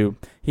great, too.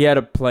 He had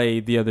a play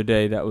the other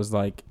day that was,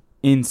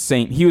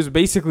 insane. He was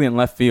basically in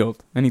left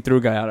field, and he threw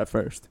a guy out at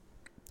first.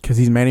 Because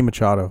he's Manny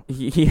Machado.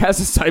 He has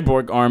a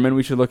cyborg arm, and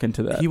we should look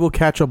into that. He will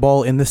catch a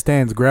ball in the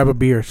stands, grab a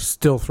beer,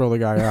 still throw the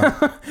guy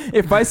out.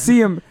 If I see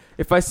him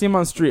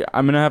on the street,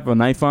 I'm going to have a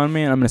knife on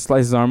me, and I'm going to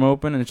slice his arm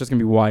open, and it's just going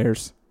to be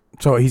wires.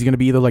 So he's going to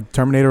be either like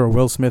Terminator or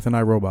Will Smith in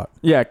iRobot.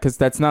 Yeah, because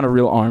that's not a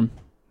real arm.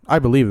 I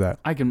believe that.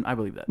 I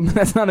believe that.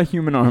 That's not a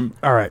human arm.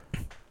 All right.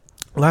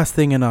 Last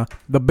thing in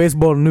the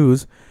baseball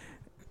news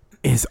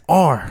is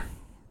our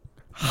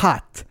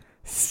hot,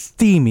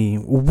 steamy,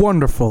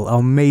 wonderful,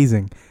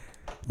 amazing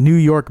New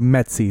York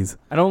Metsies.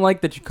 I don't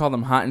like that you call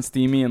them hot and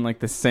steamy in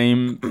the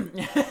same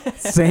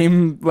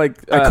I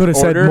could have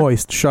said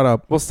moist. Shut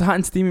up. Well, hot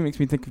and steamy makes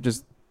me think of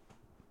just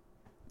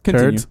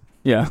continue. Turds?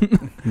 Yeah.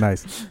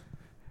 Nice.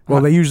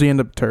 Well, they usually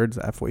end up turds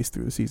halfway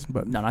through the season,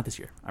 but No, not this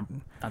year.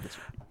 Not this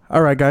year.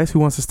 all right, guys. Who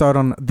wants to start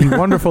on the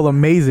wonderful,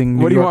 amazing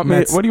New What do you York want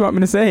Mets me? What do you want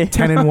me to say?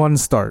 10-1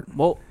 start?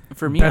 Well,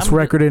 for me, Best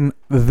record in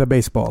the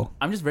baseball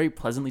I'm just very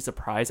pleasantly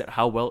surprised at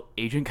how well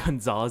Adrian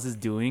Gonzalez is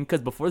doing.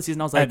 Because before the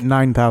season, I was like, at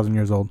 9,000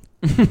 years old.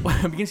 beginning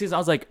of the season, I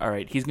was like, all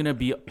right, he's gonna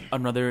be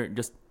another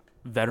just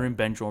veteran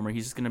bench warmer.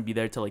 He's just gonna be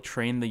there to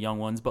train the young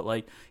ones. But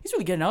he's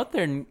really getting out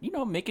there and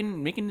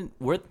making it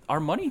worth our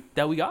money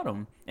that we got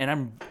him. And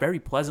I'm very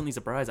pleasantly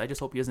surprised. I just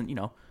hope he doesn't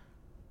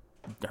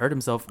hurt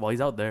himself while he's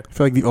out there. I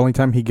feel like the only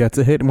time he gets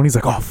a hit and when he's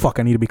like, oh, fuck,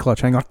 I need to be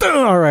clutch. Hang on.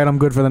 All right, I'm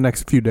good for the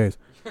next few days.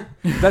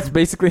 That's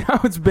basically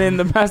how it's been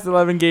the past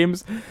 11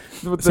 games.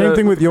 Same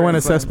thing with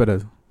Yoenis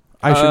Cespedes.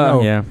 I should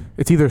know. Yeah.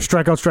 It's either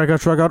strikeout,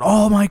 strikeout, strikeout.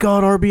 Oh, my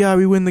God, RBI,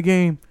 we win the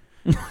game.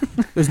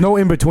 There's no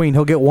in between.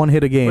 He'll get one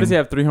hit a game. What does he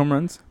have? 3 home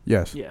runs?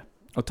 Yes. Yeah.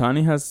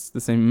 Otani has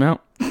the same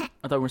amount. I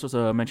thought we were supposed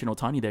to mention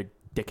Otani there,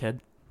 dickhead.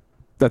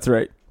 That's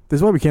right. This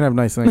is why we can't have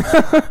nice things.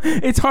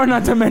 It's hard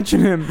not to mention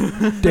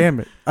him. Damn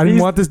it. I didn't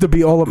want this to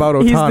be all about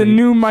Otani. He's the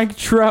new Mike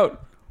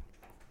Trout.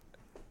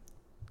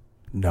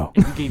 No.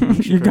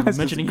 You guys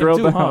mentioning just him grilled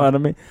too, the hell out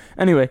of me.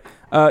 Anyway,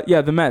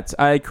 the Mets.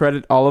 I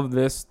credit all of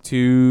this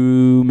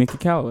to Mickey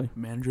Callaway.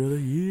 Manager of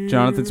the year.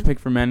 Jonathan's pick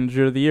for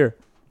Manager of the Year.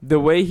 The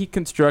way he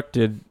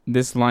constructed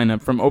this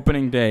lineup from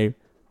opening day,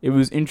 it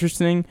was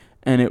interesting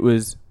and it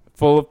was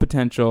full of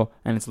potential,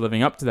 and it's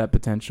living up to that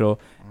potential.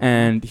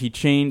 And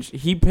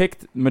he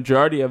picked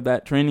majority of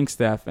that training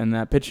staff and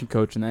that pitching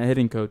coach and that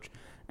hitting coach,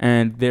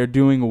 and they're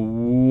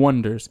doing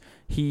wonders.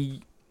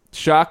 He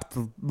shocked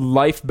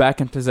life back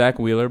into Zach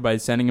Wheeler by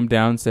sending him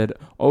down and said,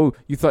 oh,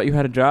 you thought you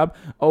had a job?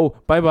 Oh,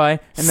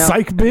 bye-bye. And now,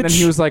 Psych, and then bitch.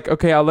 he was like,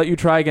 okay, I'll let you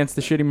try against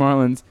the shitty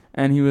Marlins.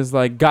 And he was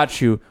like,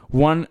 got you.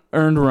 1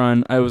 earned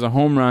run. It was a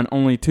home run.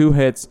 Only 2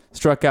 hits.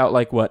 Struck out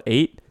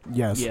 8?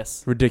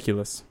 Yes.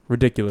 Ridiculous.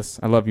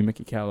 I love you,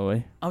 Mickey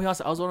Callaway. I'll be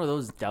honest, I was one of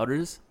those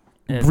doubters.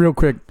 Real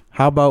quick,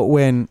 how about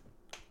when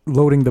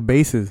loading the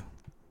bases?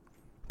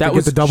 That get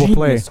was the double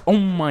genius. play. Oh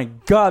my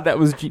God, that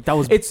was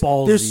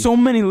ballsy. There's so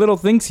many little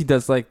things he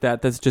does like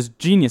that. That's just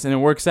genius, and it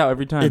works out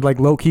every time. It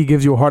low key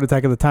gives you a heart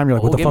attack at the time. You're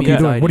like, what the fuck are you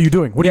doing? What are you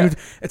doing? What are you?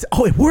 It's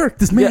it worked.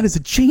 This man is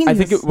a genius. I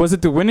think it was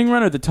the winning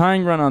run or the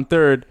tying run on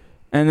third,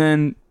 and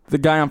then the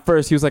guy on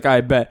first, he was like,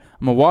 I bet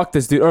I'm gonna walk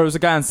this dude. Or it was a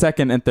guy on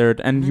second and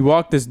third, and he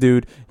walked this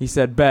dude. He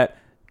said, bet,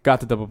 got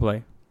the double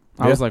play.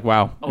 I was like,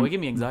 wow. Oh, it gave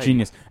me anxiety.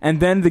 Genius.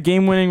 And then the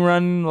game-winning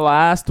run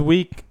last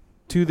week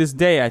to this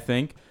day, I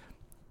think,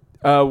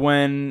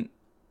 when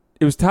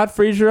it was Todd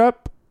Frazier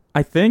up,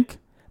 I think,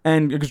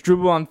 and it was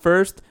Drupal on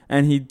first,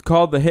 and he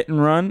called the hit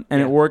and run,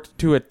 and it worked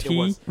to a T.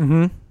 was.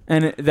 Mm-hmm.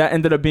 And that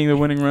ended up being the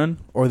winning run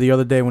Or the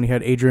other day when he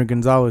had Adrian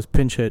Gonzalez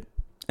pinch hit.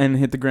 and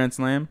hit the grand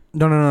slam.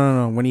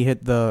 No. When he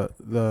hit the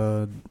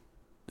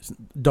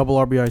double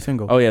RBI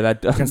single. Oh, yeah,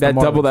 that Against the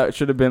double Marlins. that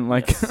should have been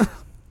Yes.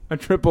 a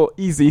triple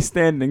easy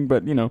standing,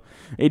 but,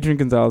 Adrian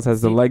Gonzalez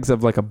has the legs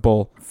of a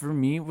bull. For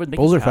me, with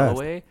Bulls Mickey are fast.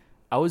 Callaway,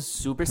 I was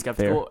super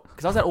skeptical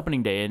because I was at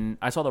opening day and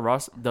I saw the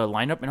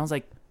lineup and I was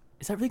like,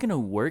 is that really gonna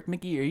work,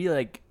 Mickey? Are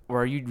you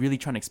or are you really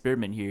trying to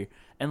experiment here?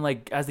 And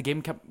as the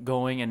game kept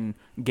going and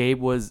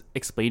Gabe was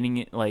explaining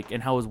it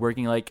and how it was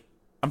working,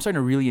 I'm starting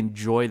to really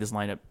enjoy this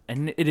lineup,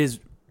 and it is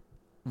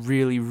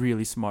really,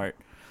 really smart.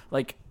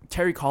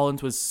 Terry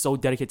Collins was so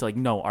dedicated to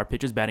no, our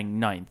pitcher's batting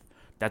 9th.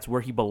 That's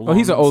where he belongs. Oh,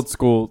 he's an old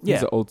school. Yeah.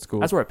 He's an old school.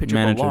 That's where a pitcher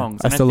manager.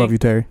 belongs. I still love you,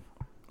 Terry.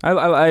 I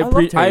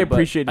love Terry, but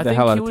appreciate I the think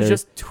hell out he of was Terry.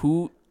 just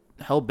too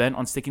hell bent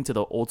on sticking to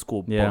the old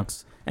school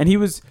books. And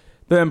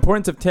the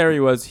importance of Terry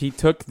was he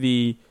took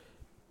the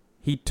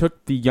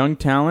young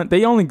talent.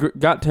 They only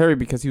got Terry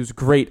because he was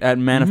great at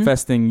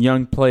manifesting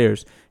young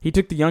players. He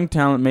took the young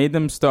talent, made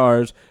them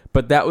stars,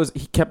 but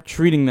he kept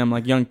treating them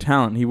like young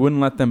talent. He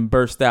wouldn't let them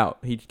burst out.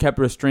 He kept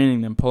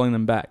restraining them, pulling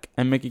them back.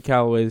 And Mickey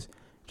Callaway's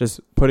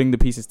just putting the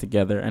pieces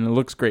together, and it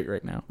looks great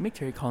right now. Make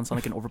Terry Collins sound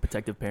like an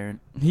overprotective parent.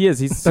 He is.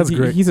 That's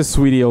great. He's a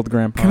sweetie old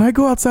grandpa. Can I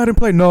go outside and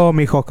play? No,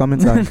 mijo, come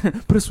inside.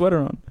 put a sweater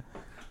on?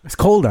 It's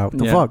cold out.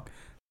 The Yeah. fuck?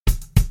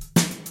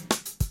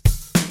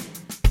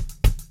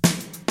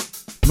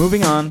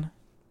 Moving on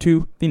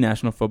to the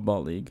National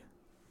Football League.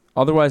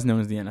 otherwise known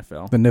as the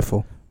NFL, The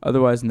Niffle.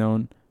 otherwise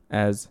known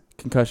as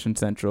Concussion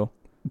Central,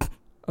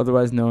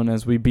 otherwise known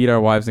as we beat our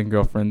wives and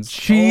girlfriends.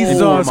 Jesus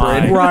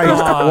my Christ!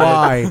 God.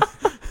 Why?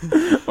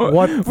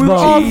 What We were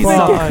all the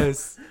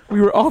fuck? We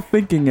were all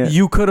thinking it.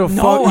 You could have.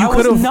 No, I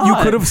was You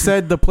not. could have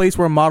said the place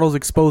where models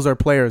expose our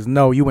players.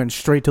 No, you went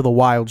straight to the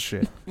wild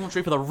shit. You went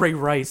straight for the Ray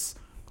Rice.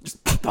 Just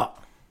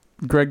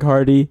Greg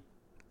Hardy.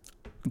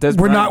 Des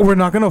We're Bryant,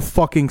 not gonna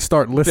fucking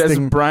start Des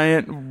listing.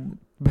 Bryant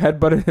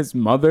headbutted his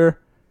mother.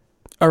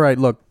 All right,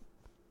 look.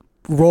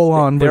 Roll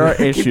on. There are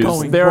Keep issues.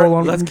 going. There Roll are,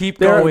 on. Let's keep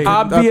there going. are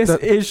obvious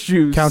That-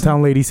 issues.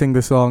 Countdown lady, sing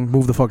the song.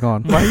 Move the fuck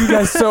on. Why are you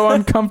guys so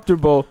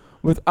uncomfortable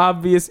with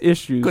obvious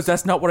issues? Because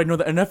that's not what I know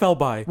the NFL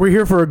by. We're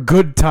here for a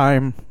good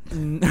time.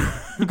 You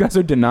guys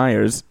are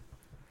deniers.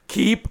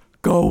 Keep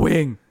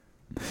going.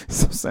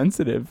 So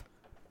sensitive.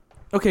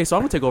 Okay, so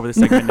I'm gonna take over this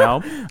segment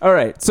now. All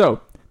right,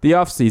 so the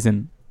off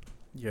season.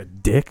 You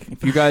dick.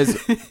 If you guys,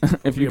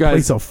 if you Your place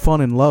guys, of fun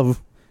and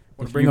love.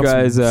 if Bring you up some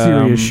guys,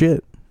 serious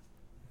shit.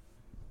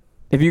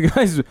 if you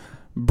guys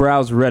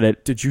browse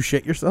Reddit, Did you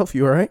shit yourself?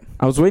 You all right?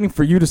 I was waiting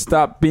for you to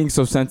stop being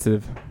so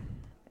sensitive.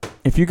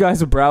 If you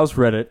guys browse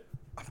Reddit,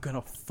 I'm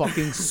gonna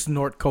fucking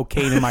snort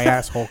cocaine in my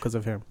asshole because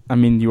of him. I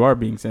mean, you are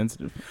being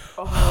sensitive.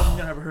 Oh, I'm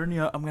gonna have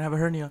a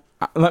hernia.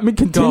 Let me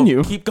continue.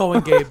 Go. Keep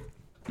going, Gabe.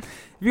 If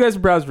you guys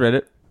browse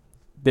Reddit,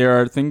 there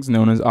are things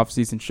known as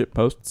off-season shit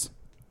posts,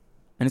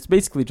 and it's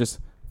basically just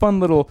fun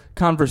little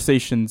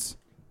conversations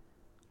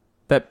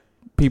that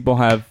people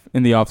have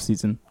in the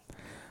off-season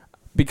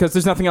because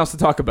there's nothing else to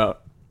talk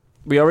about.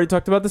 We already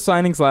talked about the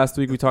signings last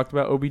week. We talked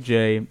about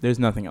OBJ. There's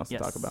nothing else to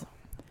talk about.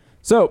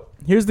 So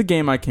here's the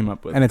game I came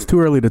up with. And it's too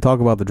early to talk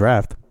about the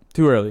draft.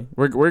 Too early.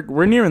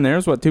 We're nearing there.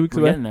 It's what, 2 weeks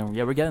We're away? getting there.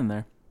 Yeah, we're getting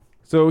there.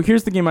 So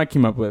here's the game I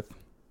came up with.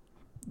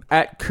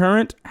 At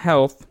current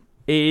health,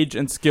 age,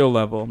 and skill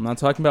level. I'm not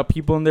talking about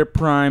people in their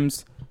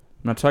primes. I'm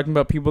not talking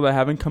about people that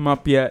haven't come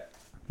up yet.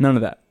 None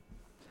of that.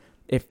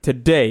 If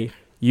today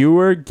you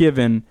were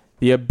given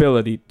the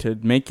ability to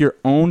make your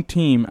own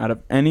team out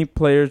of any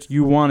players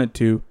you wanted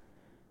to,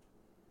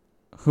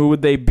 who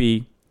would they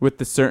be with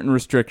the certain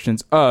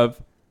restrictions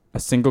of a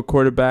single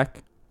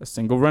quarterback, a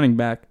single running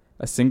back,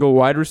 a single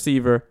wide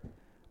receiver,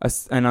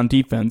 and on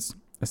defense,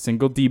 a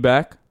single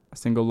D-back, a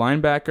single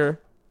linebacker,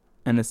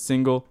 and a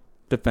single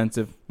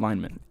defensive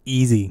lineman?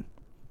 Easy.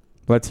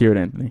 Let's hear it,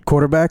 Anthony.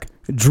 Quarterback,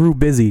 Drew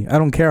Busy. I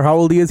don't care how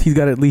old he is. He's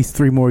got at least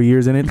 3 more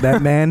years in it.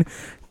 That man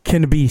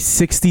can be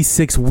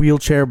 66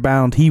 wheelchair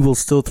bound. He will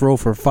still throw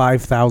for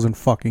 5,000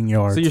 fucking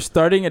yards. So you're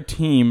starting a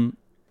team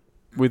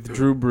with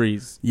Drew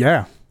Brees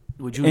Yeah.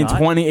 Would you in not?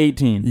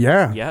 2018.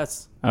 Yeah.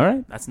 Yes. All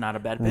right. That's not a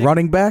bad pick.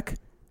 Running back,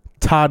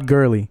 Todd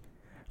Gurley.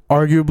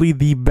 Arguably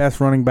the best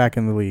running back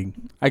in the league.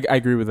 I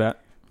agree with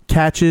that.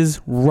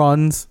 Catches,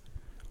 runs,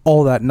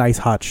 all that nice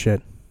hot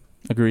shit.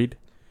 Agreed.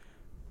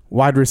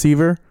 Wide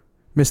receiver,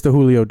 Mr.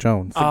 Julio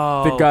Jones.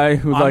 Oh, The guy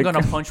who, I'm like-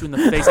 gonna punch you in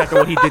the face after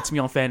what he did to me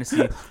on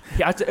fantasy.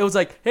 It was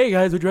like, hey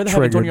guys, would you rather have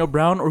Triggered. Antonio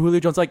Brown or Julio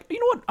Jones? Like, you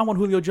know what? I want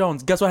Julio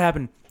Jones. Guess what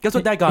happened? Guess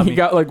what that got He me?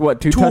 got like what,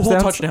 2 Two whole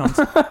touchdowns?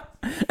 touchdowns.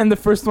 And the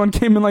first one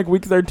came in like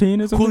week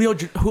 13 or something?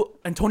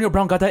 Antonio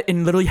Brown got that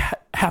in literally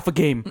half a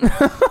game.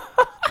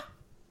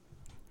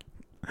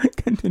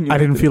 Continue. I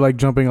didn't feel like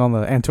jumping on the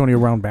Antonio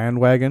Brown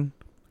bandwagon,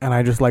 and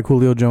I just like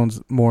Julio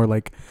Jones more,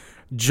 like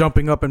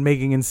jumping up and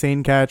making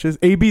insane catches.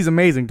 AB's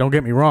amazing, don't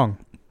get me wrong.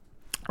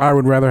 I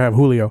would rather have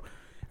Julio.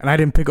 And I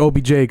didn't pick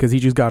OBJ because he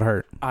just got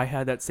hurt. I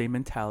had that same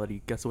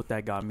mentality. Guess what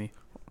that got me?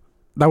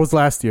 That was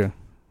last year.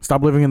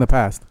 Stop living in the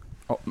past.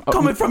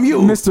 Coming from you.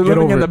 Mr. Get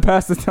Living over in the it.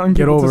 past is telling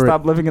Get people to over it.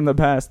 stop living in the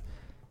past.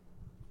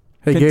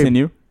 Hey, Gabe,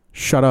 Continue.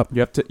 shut up.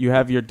 You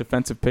have your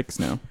defensive picks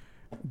now.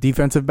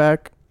 Defensive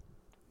back,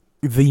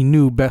 the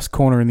new best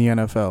corner in the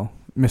NFL,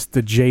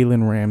 Mr.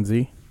 Jalen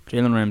Ramsey.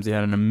 Jalen Ramsey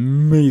had an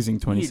amazing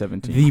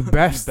 2017. The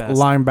best Best.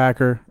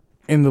 linebacker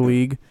in the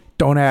league.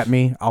 Don't at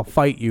me. I'll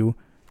fight you.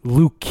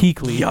 Luke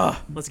Kuechly. Yeah,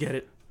 let's get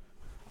it.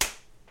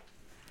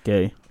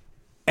 Gay.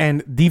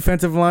 And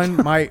defensive line,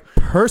 my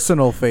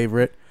personal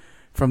favorite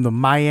from the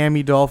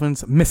Miami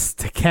Dolphins,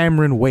 Mr.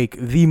 Cameron Wake,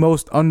 the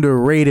most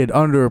underrated,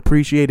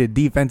 underappreciated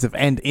defensive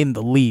end in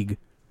the league. You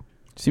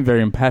seem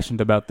very impassioned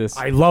about this.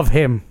 I love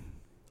him.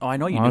 Oh, I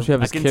know you Why don't do. you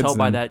have I his can kids tell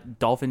by then? that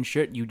dolphin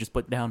shirt you just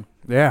put down.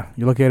 Yeah,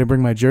 you're lucky I didn't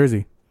bring my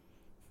jersey.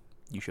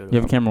 You should You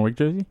have a Cameron Wake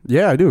jersey?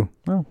 Yeah, I do.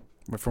 Oh.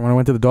 From when I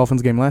went to the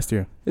Dolphins game last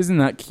year. Isn't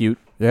that cute?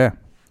 Yeah.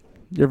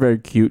 You're a very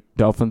cute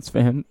Dolphins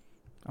fan.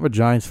 I'm a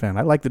Giants fan.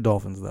 I like the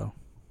Dolphins, though.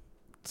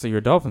 So you're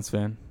a Dolphins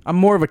fan. I'm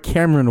more of a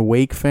Cameron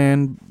Wake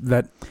fan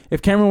that...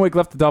 If Cameron Wake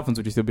left the Dolphins,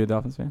 would you still be a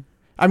Dolphins fan?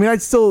 I mean,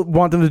 I'd still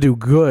want them to do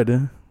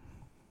good.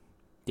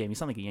 Damn, you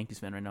sound like a Yankees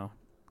fan right now.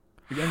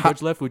 If Aaron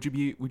Judge left, would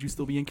you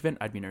still be a Yankee fan?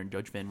 I'd be an Aaron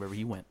Judge fan wherever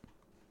he went.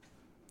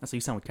 That's how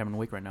you sound with Cameron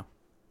Wake right now.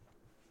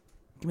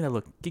 Give me that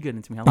look. Get good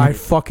into me. I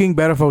fucking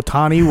bet if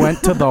Otani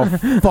went to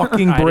the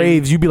fucking I didn't-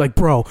 Braves, you'd be like,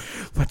 bro,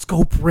 let's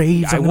go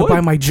Braves. I'm going to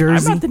buy my I'm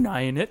jersey. not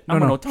denying it. I'm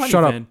No, an Otani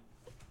shut up. fan.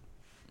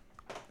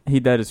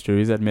 That is true.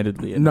 He's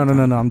admittedly. No.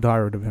 I'm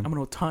tired of him. I'm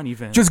an Otani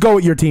fan. Just go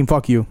with your team.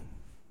 Fuck you.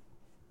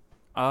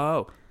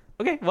 Oh.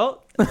 Okay,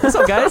 well, what's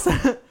up, guys?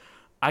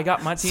 I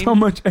got my team So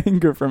much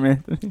anger from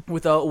Anthony.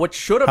 with what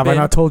should have Have I been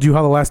not told you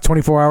how the last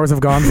 24 hours have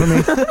gone for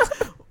me?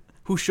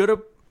 who should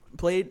have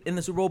played in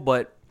the Super Bowl,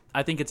 but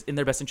I think it's in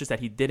their best interest that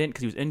he didn't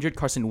because he was injured.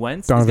 Carson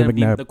Wentz is Donovan going to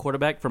be McNabb. the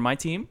quarterback for my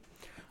team.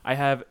 I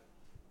have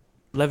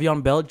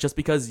Le'Veon Bell just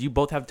because you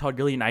both have Todd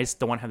Gurley and I just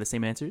don't want to have the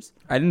same answers.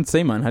 I didn't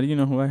say mine. How do you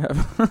know who I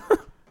have?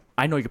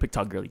 I know you could pick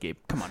Todd Gurley, Gabe.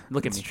 Come on,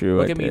 look at It's me. true,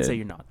 Look I at me and did. say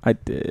you're not. I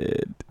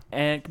did.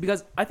 And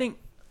because I think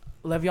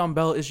Le'Veon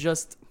Bell is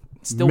just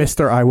still.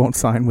 Mr. I won't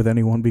sign with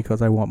anyone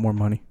because I want more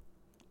money.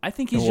 I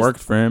think It he's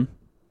worked for him.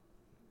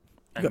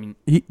 just. I mean,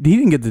 He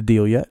didn't get the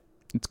deal yet.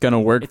 It's gonna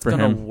work it's for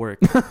gonna him. work.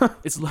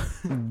 It's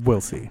We'll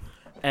see.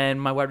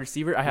 and my wide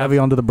receiver, I have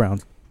Le'Veon to the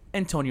Browns.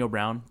 Antonio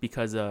Brown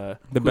because The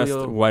best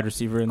wide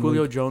receiver in the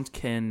Julio league. Jones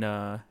can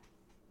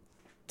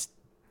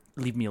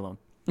leave me alone.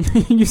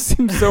 You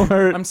seem so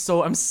hurt. I'm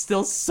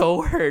still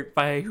so hurt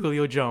by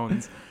Julio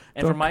Jones.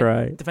 And for Don't my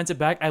cry. defensive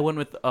back, I went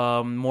with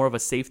more of a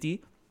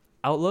safety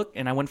outlook,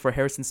 and I went for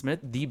Harrison Smith,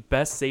 the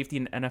best safety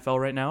in the NFL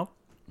right now.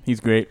 He's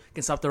great.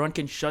 Can stop the run,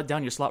 can shut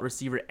down your slot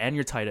receiver and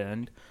your tight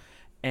end.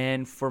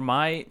 And for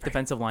my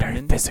defensive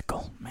lineman,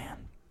 Physical, man.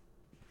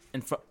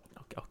 and for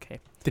okay,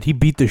 Did he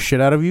beat the shit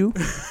out of you?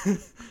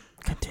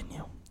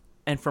 Continue.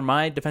 and for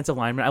my defensive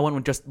lineman, I went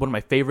with just one of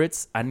my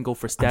favorites. I didn't go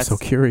for I'm stats. so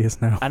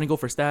curious now. I didn't go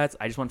for stats.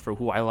 I just went for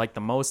who I like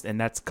the most, and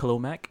that's Khalil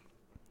Mack.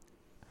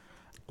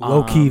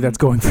 Low key, that's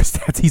going for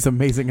stats. He's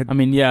amazing. I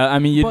mean, yeah. I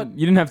mean, you But-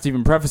 didn't have to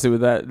even preface it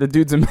with that. The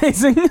dude's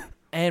amazing.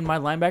 And my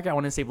linebacker, I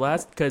want to save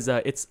last because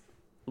it's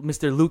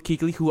Mr. Luke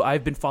Kuechly, who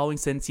I've been following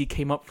since he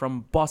came up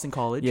from Boston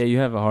College. Yeah, you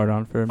have a hard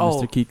on for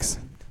Oh. Mr. Keeks.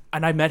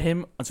 And I met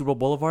him on Super Bowl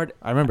Boulevard.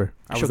 I remember.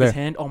 I was shook there. his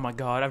hand. Oh my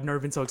God, I've never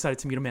been so excited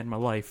to meet a man in my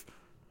life.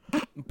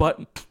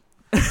 But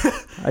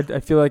I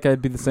feel like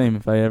I'd be the same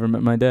if I ever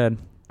met my dad.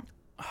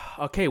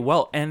 okay,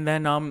 well, and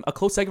then a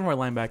close second for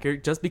my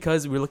linebacker, just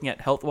because we're looking at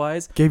health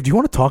wise. Gabe, do you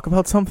want to talk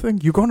about something?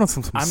 You're going on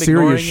some I'm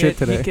ignoring serious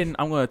shit it. today.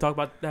 I'm going to talk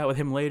about that with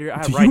him later. I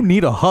have Do you Ryan,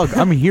 need a hug?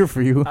 I'm here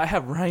for you. I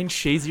have Ryan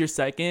Shazier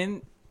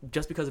second,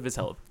 just because of his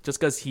health, just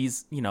because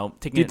he's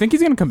taking. Do you think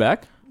he's gonna come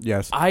back?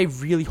 Yes. I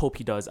really hope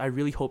he does. I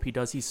really hope he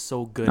does. He's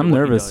so good. I'm at what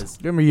he nervous. does.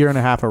 Give him a year and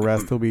a half of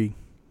rest. He'll be.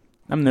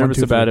 I'm nervous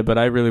 1, 2, about 3. it, but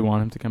I really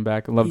want him to come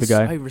back. I love the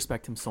I guy.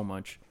 respect him so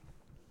much.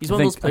 He's I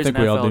one of those think- I players in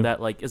think we all do. NFL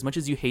that, like, as much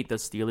as you hate the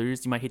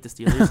Steelers, you might hate the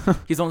Steelers.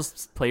 He's one of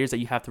those players that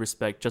you have to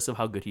respect just of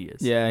how good he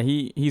is. Yeah,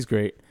 he's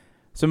great.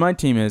 So my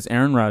team is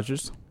Aaron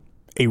Rodgers.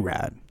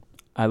 A-Rad.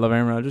 I love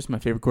Aaron Rodgers, my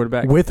favorite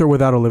quarterback. With or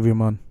without Olivia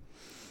Munn?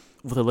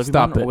 With Olivia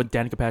Stop Munn or it. with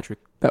Danica Patrick?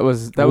 That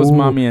was Ooh.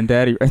 mommy and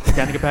daddy right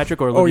there. Danica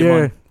Patrick or Oh,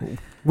 Olivia yeah. Munn?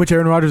 Which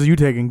Aaron Rodgers are you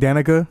taking?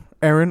 Danica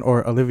Aaron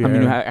or Olivia I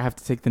mean, Aaron? I have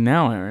to take the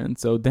now Aaron,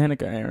 so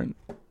Danica Aaron.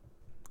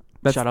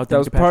 Shout out that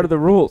was Danica part of the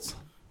rules.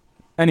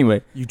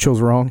 Anyway, You chose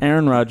wrong.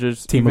 Aaron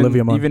Rodgers, Team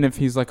Olivia Munn. even if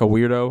he's like a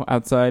weirdo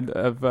outside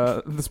of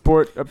the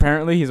sport,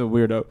 apparently he's a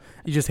weirdo.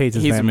 He just hates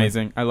his He's family.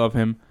 amazing. I love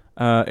him.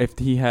 If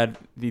he had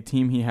the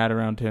team he had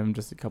around him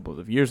just a couple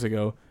of years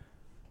ago,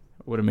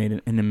 would have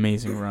made an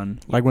amazing run.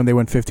 Like when they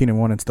went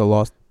 15-1 and still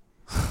lost.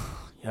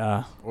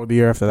 Yeah, Or the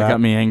year after that that.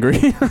 got me angry.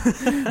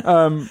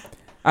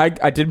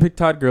 I did pick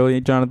Todd Gurley,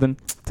 Jonathan.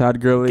 Todd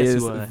Gurley Guess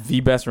is who, the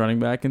best running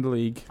back in the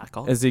league. I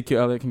call it.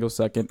 Ezekiel Elliott can go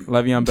second.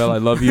 Le'Veon Bell, I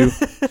love you.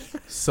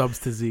 Subs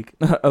to Zeke.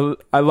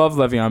 I love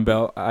Le'Veon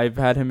Bell. I've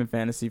had him in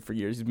fantasy for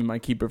years. He's been my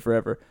keeper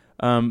forever.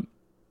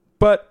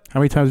 But How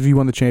many times have you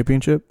won the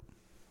championship?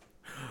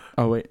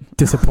 oh wait,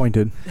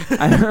 Disappointed.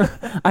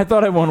 I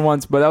thought I won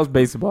once, but that was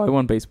baseball. I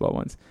won baseball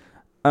once.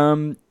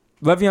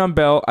 Le'Veon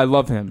Bell, I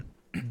love him,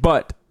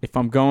 but if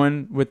I'm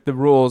going with the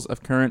rules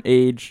of current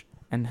age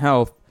and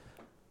health,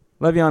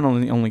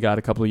 Le'Veon only got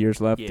a couple of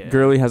years left. Yeah.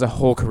 Gurley has a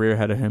whole career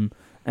ahead of him,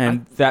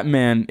 and that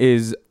man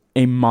is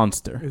a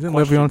monster. Isn't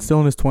Question. Le'Veon still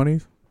in his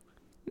 20s?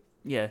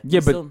 Yeah. Yeah,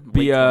 he's but still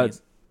the,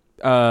 late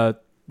 20s.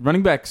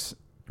 Running backs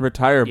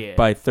retire Yeah.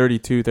 by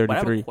 32, But I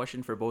have a 33.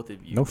 question for both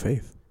of you. No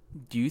faith.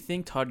 Do you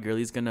think Todd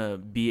Gurley is gonna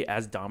be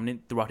as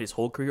dominant throughout his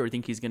whole career, or do you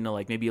think he's gonna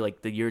maybe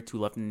the year or two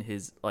left in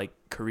his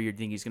career? Do you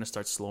think he's gonna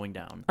start slowing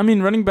down? I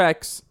mean, running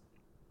backs,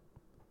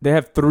 they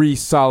have 3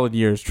 solid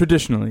years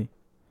traditionally.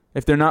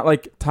 If they're not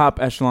like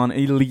top echelon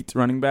elite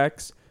running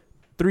backs,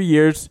 3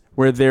 years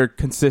where they're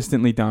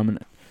consistently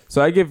dominant.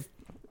 So I give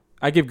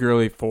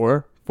Gurley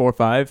 4 or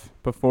 5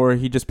 before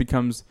he just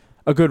becomes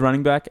a good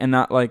running back and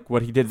not like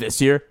what he did this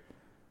year,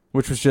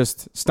 which was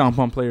just stomp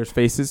on players'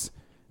 faces,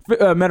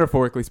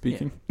 metaphorically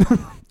speaking. How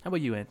about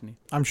you, Anthony?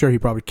 I'm sure he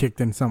probably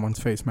kicked in someone's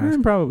face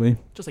mask. Probably.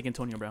 Just like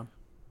Antonio Brown.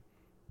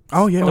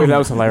 Oh, yeah. Oh, that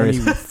was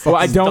hilarious. Well,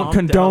 I don't stomped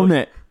condone out.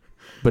 it,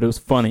 but it was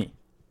funny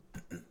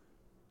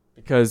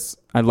because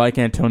I like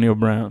Antonio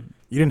Brown.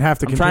 You didn't have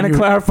to I'm continue. trying to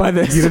clarify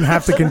this. You didn't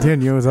have to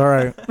continue. It was all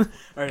right. All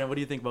right, now what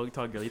do you think about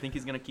Todd Gurley? You think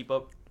he's gonna keep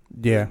up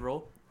Yeah. his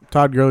role?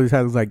 Todd Gurley's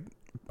had,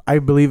 I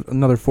believe,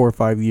 another 4 or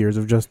 5 years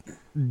of just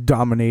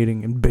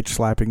dominating and bitch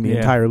slapping the Yeah.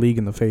 entire league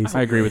in the face.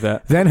 I agree with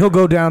that. Then he'll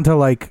go down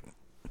to,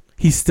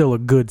 he's still a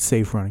good,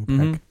 safe running back.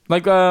 Mhm.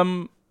 Like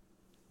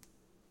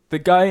the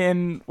guy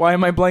in why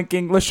am I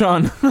blanking?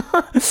 LaShawn.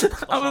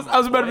 I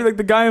was about to be like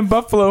the guy in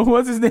Buffalo.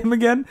 What's his name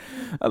again?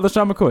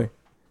 LaShawn McCoy.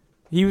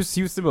 He was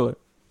similar.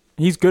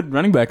 He's good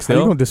running back How you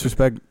still. gonna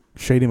disrespect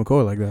Shady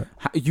McCoy like that?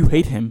 You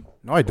hate him.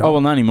 No, I don't. Oh,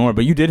 well, not anymore,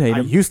 but you did hate I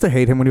him. used to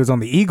hate him when he was on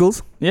the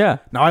Eagles. Yeah.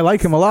 Now I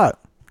like him a lot.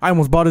 I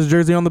almost bought his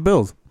jersey on the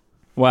Bills.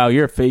 Wow,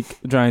 you're a fake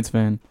Giants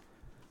fan.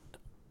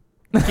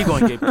 Keep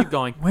going, Gabe. Keep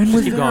going. When Just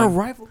was keep there a going.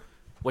 rival?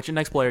 What's your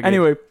next player, Gabe?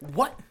 Anyway,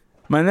 What?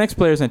 my next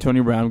player is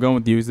Antonio Brown. I'm going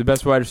with you. He's the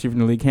best wide receiver in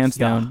the league, hands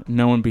Yeah. down.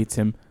 No one beats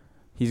him.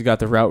 He's got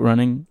the route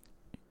running,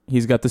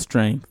 he's got the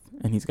strength,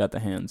 and he's got the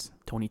hands.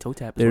 Tony Toe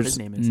Tap is what There's his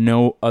name is.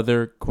 no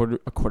other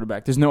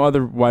quarterback. There's no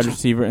other wide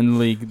receiver in the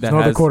league that There's no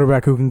other has.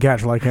 quarterback who can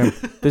catch like him.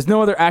 There's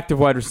no other active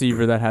wide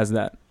receiver that has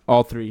that.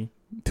 All three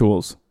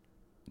tools.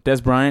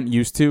 Des Bryant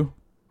used to,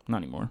 not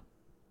anymore.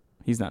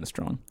 He's not as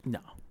strong. No,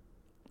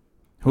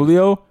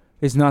 Julio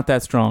is not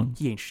that strong.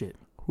 he ain't shit.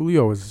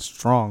 Julio is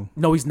strong.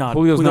 No, he's not.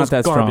 Julio's not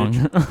that garbage.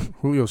 strong.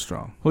 Julio's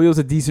strong. Julio's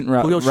a decent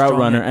route Julio's strong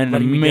runner at and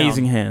letting me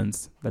amazing down.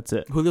 hands. That's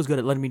it. Julio's good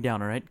at letting me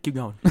down, all right? Keep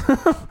going.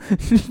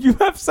 You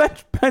have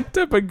such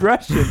pent-up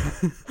aggression.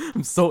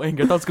 I'm so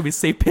angry. I thought it was going to be a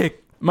safe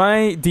pick.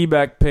 My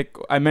D-back pick,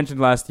 I mentioned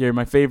last year,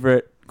 my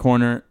favorite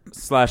corner /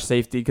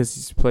 safety because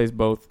he plays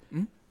both,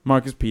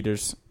 Marcus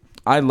Peters.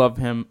 I love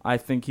him. I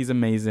think he's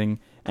amazing,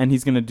 and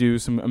he's going to do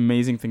some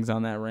amazing things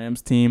on that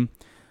Rams team.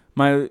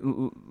 My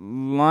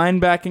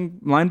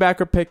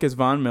linebacker pick is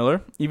Von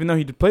Miller, even though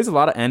he plays a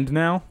lot of end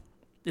now.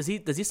 Does he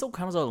still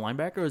count as a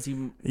linebacker, or is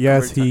he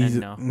Yes, converted to he's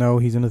end now? no,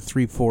 he's in a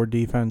 3-4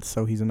 defense,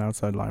 so he's an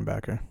outside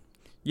linebacker.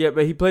 Yeah,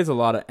 but he plays a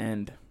lot of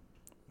end.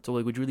 So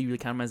like, would you really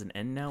count him as an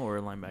end now or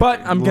a linebacker?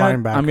 But I'm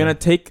Linebacker. gonna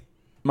take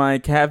my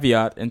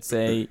caveat and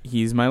say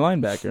he's my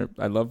linebacker.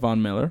 I love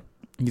Von Miller.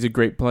 He's a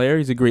great player.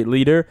 He's a great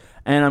leader,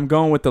 and I'm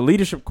going with the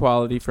leadership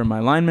quality for my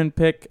lineman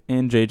pick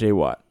in J.J.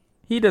 Watt.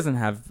 He doesn't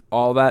have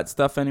all that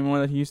stuff anymore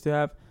that he used to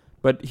have,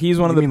 but he's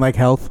one You of the mean like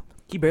health?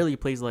 he barely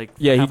plays like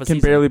yeah. He half a can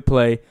season. barely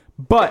play.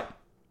 But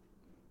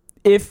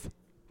if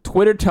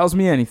Twitter tells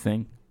me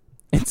anything,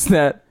 it's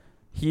that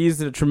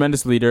he's a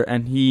tremendous leader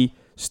and he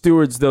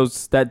stewards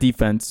that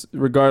defense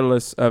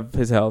regardless of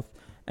his health.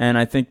 And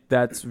I think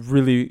that's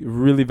really,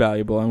 really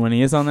valuable. And when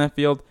he is on that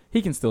field,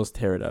 he can still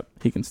tear it up.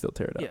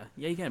 Yeah,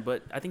 he can.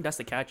 But I think that's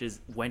the catch is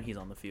when he's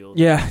on the field.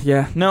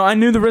 Yeah. No, I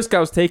knew the risk I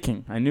was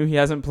taking. I knew he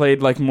hasn't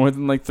played like more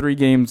than like 3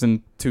 games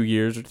in 2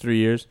 years or 3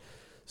 years.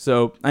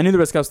 So I knew the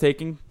risk I was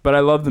taking, but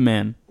I love the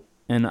man.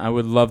 And I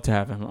would love to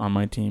have him on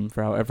my team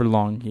for however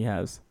long he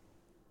has.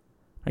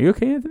 Are you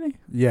okay, Anthony?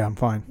 Yeah, I'm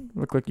fine.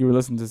 Looked like you were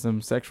listening to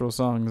some sexual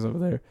songs over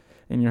there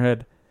in your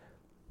head.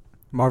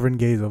 Marvin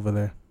Gaye's over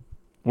there.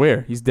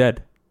 Where? He's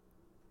dead.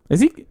 Is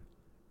he?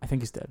 I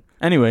think he's dead.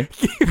 Anyway,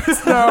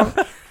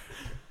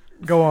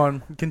 Go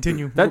on.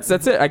 Continue. that's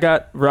it. I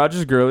got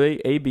Rogers,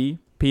 Gurley, AB,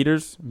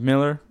 Peters,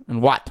 Miller,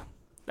 and Watt.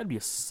 That'd be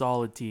a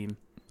solid team.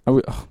 Oh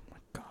my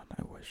God,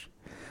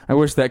 I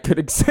wish that could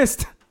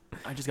exist.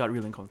 I just got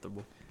really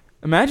uncomfortable.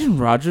 Imagine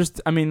Rodgers.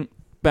 Ben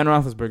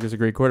Roethlisberger's a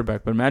great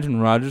quarterback, but imagine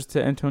Rodgers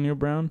to Antonio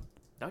Brown.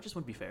 That just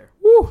wouldn't be fair.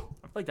 Woo! I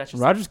feel like that's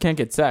just Rodgers can't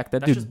get sacked.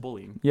 That that's dude. just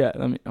bullying. Yeah.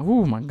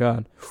 Oh my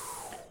God.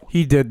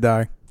 He did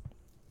die.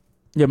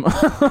 Yeah.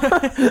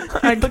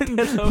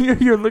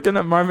 You're looking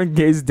at Marvin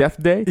Gaye's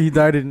death day. He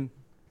died in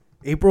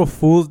April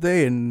Fool's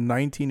Day in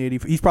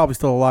 1984. He's probably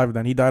still alive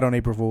then. He died on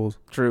April Fool's.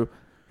 True.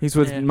 He's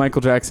with Yeah.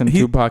 Michael Jackson, He-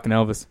 Tupac, and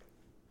Elvis.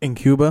 In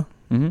Cuba.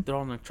 Mm-hmm. They're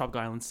all on the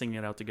Tropical Island singing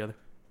it out together.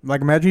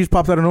 Like, imagine he just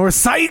pops out of nowhere.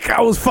 Psych!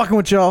 I was fucking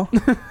with y'all.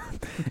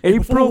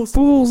 April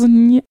Fools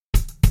and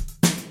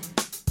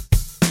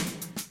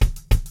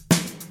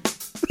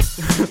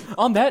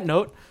On that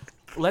note,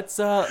 let's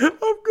I'm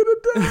gonna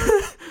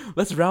die.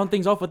 let's round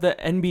things off with the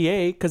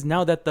NBA because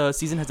now that the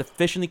season has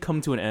officially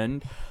come to an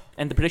end,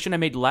 and the prediction I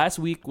made last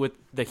week with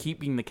the Heat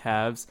beating the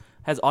Cavs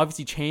has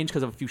obviously changed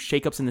because of a few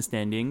shakeups in the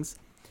standings,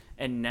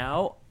 and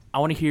now I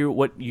want to hear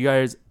what you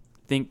guys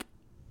think.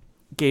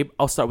 Gabe,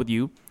 I'll start with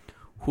you.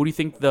 Who do you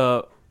think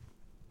the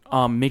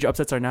major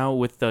upsets are now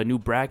with the new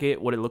bracket?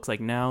 What it looks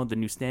like now, the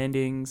new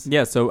standings?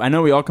 Yeah, so I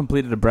know we all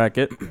completed a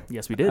bracket.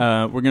 Yes, we did.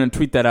 We're going to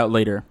tweet that out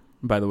later,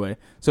 by the way.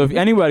 So if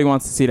anybody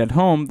wants to see it at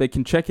home, they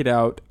can check it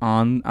out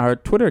on our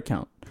Twitter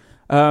account.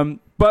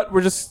 But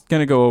we're just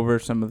going to go over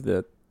some of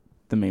the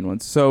main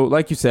ones. So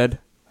like you said,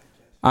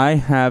 I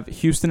have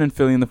Houston and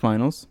Philly in the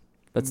finals.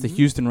 That's the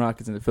Houston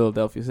Rockets and the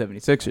Philadelphia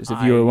 76ers,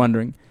 if you were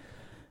wondering.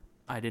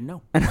 I didn't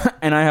know.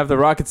 And I have the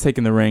Rockets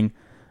taking the ring.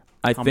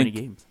 How many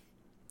games?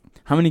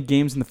 How many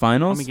games in the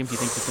finals? How many games do you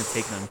think he's going to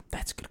take them?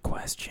 That's a good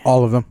question.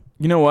 All of them.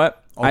 You know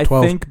what? All I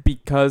 12. think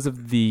because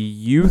of the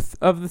youth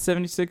of the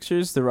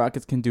 76ers, the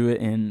Rockets can do it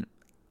in...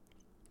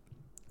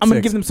 I'm going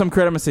to 6. give them some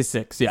credit. I'm going to say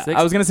 6. Yeah, 6?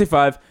 I was going to say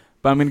 5,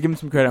 but I'm going to give them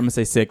some credit. I'm going to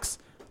say 6.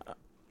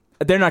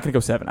 They're not going to go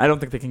 7. I don't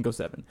think they can go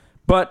 7.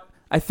 But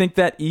I think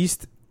that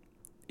East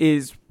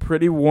is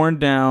pretty worn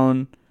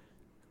down,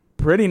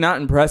 pretty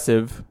not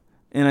impressive,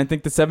 and I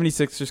think the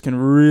 76ers can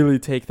really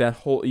take that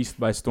whole East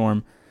by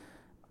storm.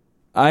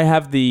 I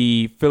have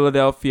the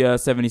Philadelphia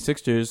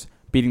 76ers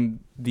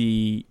beating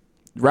the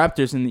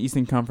Raptors in the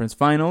Eastern Conference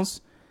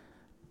Finals.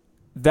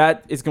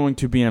 That is going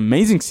to be an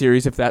amazing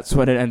series if that's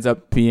what it ends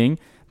up being.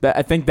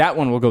 I think that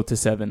one will go to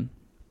 7.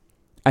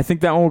 I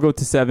think that one will go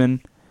to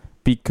 7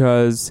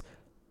 because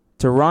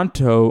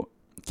Toronto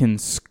can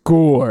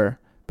score,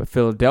 but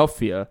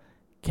Philadelphia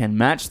can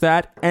match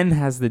that and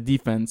has the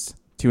defense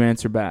to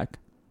answer back.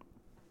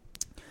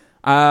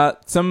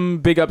 Some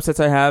big upsets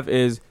I have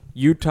is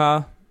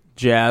Utah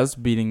Jazz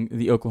beating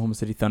the Oklahoma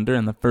City Thunder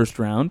in the first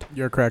round.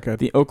 You're a crackhead.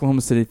 The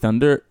Oklahoma City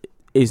Thunder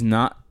is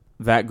not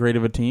that great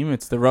of a team.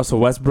 It's the Russell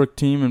Westbrook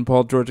team, and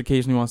Paul George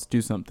occasionally wants to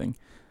do something.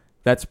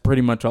 That's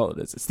pretty much all it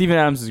is. Steven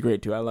Adams is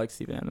great, too. I like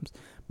Steven Adams.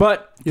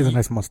 But He has a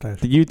nice mustache.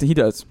 he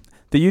does.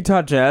 The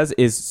Utah Jazz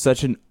is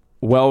such a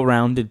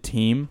well-rounded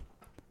team,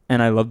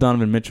 and I love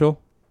Donovan Mitchell,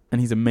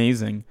 and he's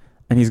amazing,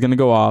 and he's going to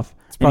go off,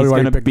 and probably he's why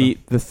you going to picked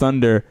beat the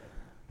Thunder.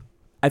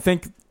 I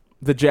think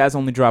the Jazz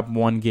only dropped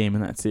one game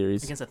in that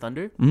series. Against the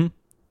Thunder? Mm-hmm.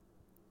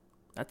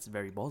 That's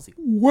very ballsy.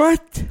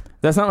 What?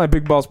 That's not my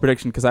big balls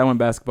prediction because I went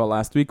basketball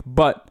last week,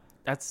 but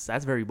That's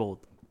very bold.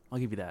 I'll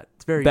give you that.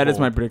 It's very that bold. is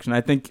my prediction.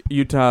 I think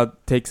Utah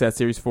takes that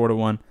series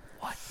 4-1.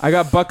 I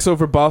got Bucks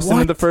over Boston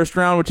in the first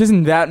round, which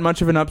isn't that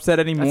much of an upset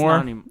That's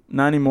anymore. not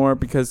Not anymore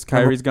because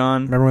Kyrie's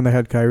gone. Remember when they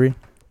had Kyrie?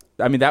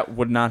 I mean, that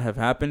would not have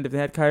happened if they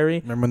had Kyrie.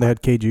 Remember when they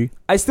had KG?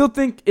 I still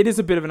think it is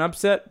a bit of an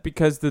upset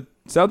because the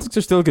Celtics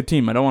are still a good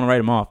team. I don't want to write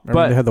them off. Remember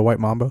when But they had the White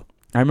Mamba?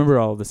 I remember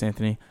all of this,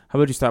 Anthony. How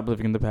about you stop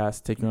living in the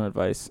past, take your own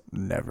advice?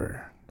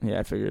 Never. Yeah,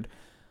 I figured.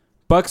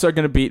 Bucks are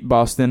going to beat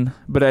Boston,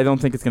 but I don't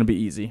think it's going to be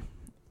easy.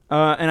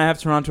 And I have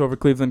Toronto over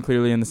Cleveland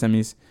clearly in the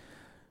semis.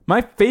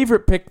 My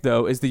favorite pick,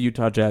 though, is the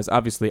Utah Jazz,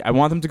 obviously. I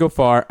want them to go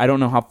far. I don't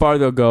know how far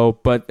they'll go,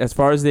 but as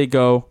far as they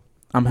go,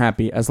 I'm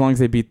happy. As long as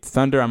they beat the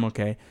Thunder, I'm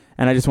okay.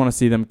 And I just want to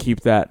see them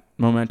keep that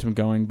momentum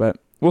going, but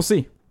we'll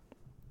see.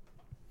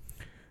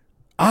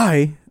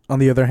 I, on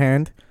the other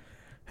hand,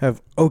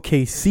 have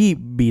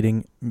OKC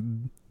beating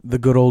the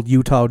good old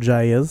Utah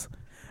Jazz.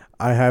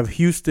 I have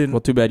Houston.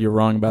 Well, too bad you're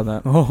wrong about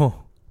that.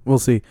 Oh, we'll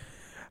see.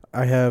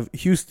 I have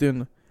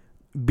Houston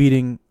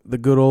beating the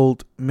good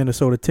old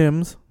Minnesota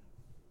Timbs.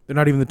 They're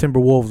not even the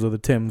Timberwolves or the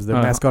Timbs. Their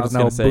mascot is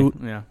now a boot.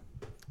 Yeah.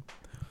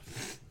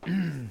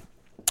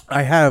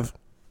 I have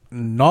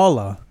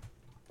Nala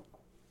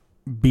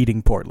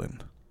beating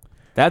Portland.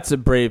 That's a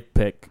brave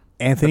pick.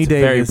 Anthony That's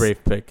a Davis very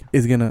brave pick.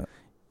 is gonna.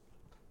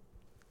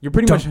 You're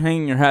pretty Dunk. much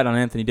hanging your hat on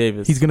Anthony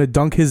Davis. He's gonna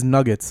dunk his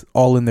Nuggets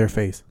all in their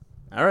face,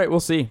 All right, we'll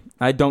see.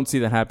 I don't see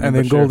that happening. and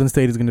then for sure. Golden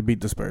State is gonna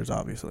beat the Spurs,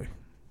 obviously.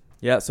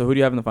 Yeah, so who do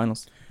you have in the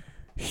finals?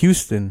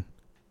 Houston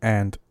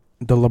and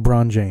the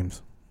LeBron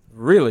James.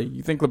 Really?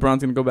 You think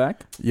LeBron's going to go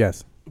back?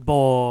 Yes,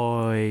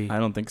 Boy. I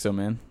don't think so,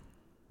 man.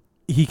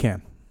 he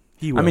can.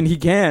 He will. I mean, he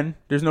can.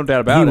 There's no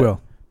doubt about it. he will.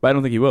 But I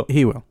don't think he will.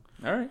 He will.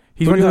 All right.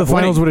 He's Who going do to you the have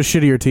finals winning? with a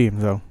shittier team,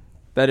 so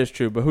That is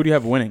true, but who do you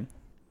have winning?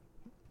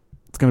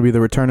 it's going to be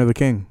the return of the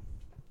king.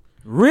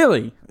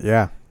 Really?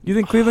 Yeah, You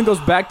think Cleveland goes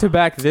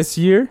back-to-back this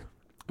year?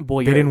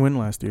 Boy, they didn't win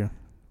last year.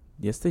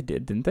 Yes, they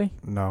did, didn't they?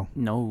 No,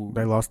 No.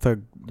 they lost to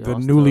the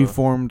lost newly to-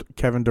 formed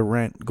Kevin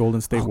Durant Golden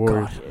State Oh,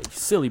 Warriors. God.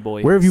 Silly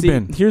boy. Where have you See,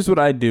 been? Here's what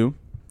I do.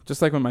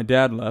 Just like when my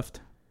dad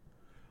left.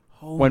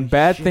 Holy When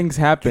bad shit. things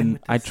happen,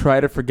 I try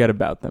to forget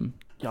about them.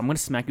 Yeah, I'm going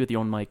to smack you with your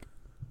own mic.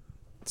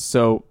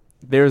 So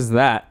there's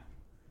that.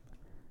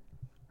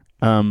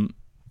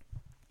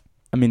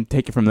 I mean,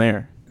 take it from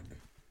there,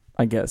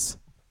 I guess.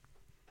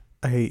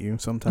 I hate you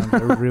sometimes. I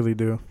really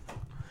do.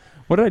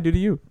 What did I do to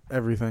you?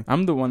 Everything.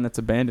 I'm the one that's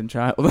abandoned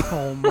child.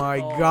 Oh my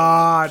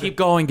God. Keep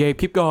going, Gabe.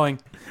 Keep going.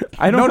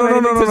 I don't no, have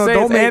anything to say.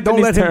 Don't, It's don't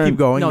Anthony's let him turn. keep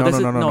going. No, No, this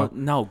no. is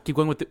no. Keep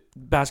going with the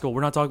basketball.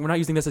 We're not talking. We're not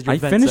using this as your I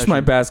vent finished my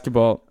session.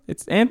 basketball.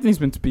 It's Anthony's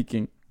been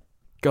speaking.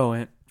 Go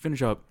Ant.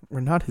 Finish up.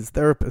 We're not his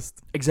therapist.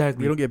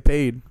 Exactly. We don't get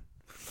paid.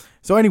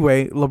 So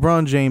anyway,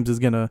 LeBron James is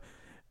going to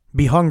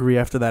be hungry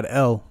after that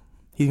L.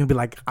 He's going to be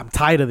like, I'm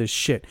tired of this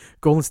shit.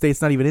 Golden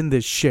State's not even in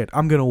this shit.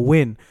 I'm going to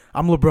win.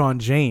 I'm LeBron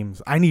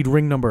James. I need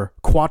ring number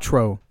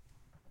Quattro.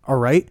 All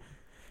right?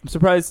 I'm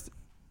surprised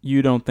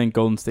you don't think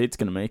Golden State's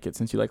going to make it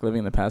since you like living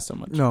in the past so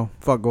much. No,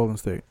 fuck Golden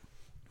State.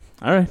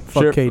 All right.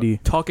 Fuck sure.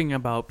 KD. Talking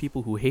about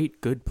people who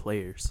hate good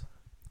players.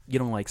 You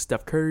don't like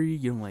Steph Curry.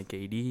 You don't like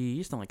KD. You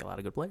just don't like a lot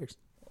of good players.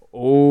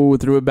 Oh,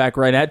 threw it back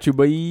right at you,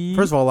 boy.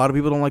 First of all, a lot of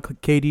people don't like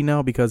KD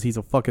now because he's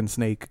a fucking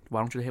snake.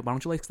 Why don't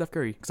you like Steph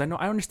Curry? Because I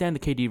understand the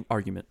KD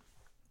argument.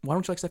 Why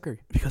don't you like Steph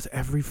Curry? Because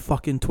every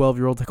fucking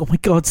 12-year-old's like, oh my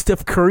God,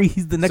 Steph Curry,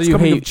 he's the next So you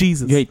coming hate, of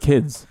Jesus. You hate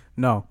kids.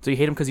 No. So you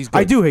hate him because he's good.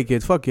 I do hate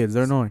kids. Fuck kids.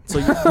 They're annoying. So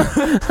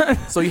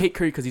you hate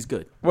Curry because he's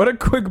good. What a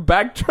quick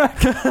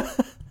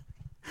backtrack.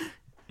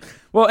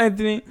 Well,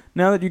 Anthony,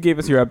 now that you gave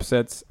us your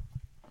upsets,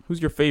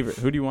 who's your favorite?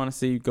 Who do you want to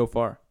see go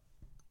far?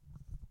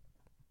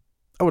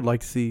 I would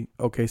like to see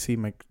OKC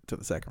make to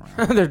the second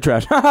round. They're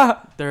trash.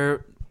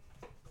 They're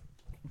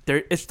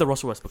it's the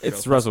Russell Westbrook.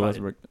 It's show. Russell That's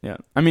about Westbrook. Yeah.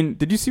 I mean,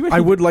 did you see what I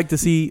he would like to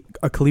see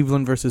a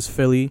Cleveland versus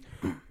Philly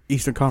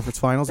Eastern Conference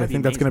Finals. That'd I be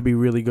think that's amazing. going to be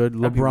really good.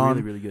 That'd be LeBron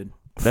really, really good.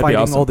 That'd be fighting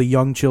awesome. all the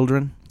young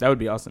children. That would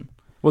be awesome.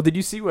 Well, did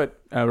you see what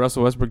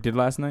Russell Westbrook did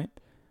last night?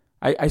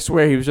 I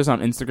swear he was just on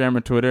Instagram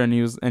or Twitter and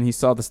he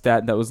saw the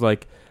stat that was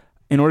like,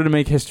 in order to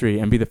make history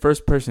and be the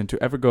first person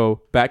to ever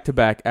go back to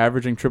back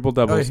averaging triple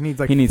doubles, he needs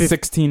like he needs 50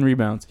 16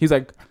 rebounds. He's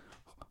like,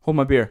 hold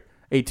my beer,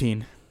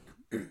 18.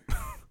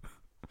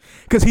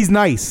 because he's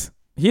nice.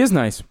 He is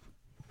nice.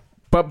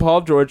 But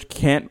Paul George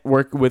can't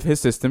work with his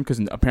system because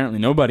apparently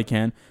nobody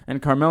can,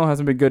 and Carmelo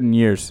hasn't been good in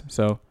years.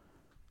 So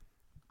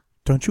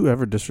Don't you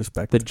ever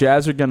disrespect the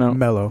Jazz are gonna.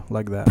 Melo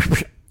like that.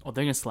 Oh,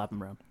 they're gonna slap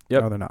him around.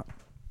 Yep. No, they're not.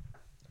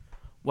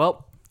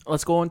 Well,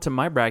 let's go into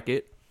my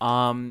bracket.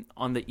 On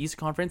the East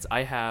Conference,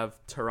 I have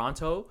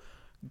Toronto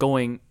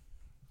going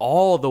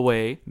all the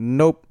way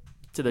Nope.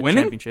 to the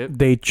Winning? championship.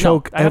 They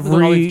choke no, I have them all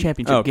the every.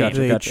 championship Oh, game. gotcha.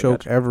 They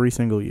choke every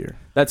single year.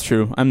 That's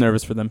true. I'm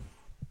nervous for them.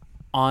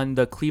 On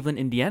the Cleveland,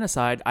 Indiana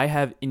side, I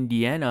have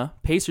Indiana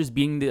Pacers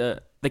being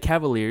the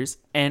Cavaliers,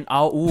 and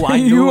I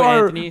you knew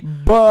are Anthony.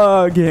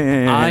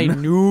 bugging. I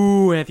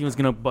knew Anthony was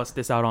gonna bust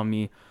this out on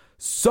me.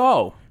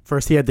 So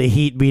First he had the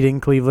Heat beating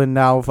Cleveland.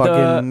 Now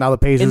the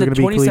Pacers in are the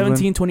going to beat Cleveland.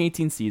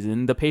 2017-2018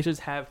 season, the Pacers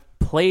have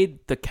played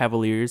the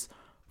Cavaliers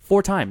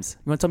 4 times.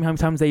 You want to tell me how many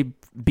times they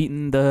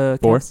beaten the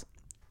Four? Cavs?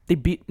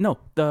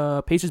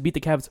 The Pacers beat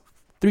the Cavs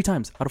 3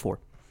 times out of 4.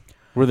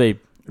 Were they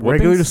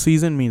Regular whoopings?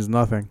 season means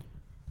nothing.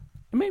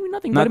 It may mean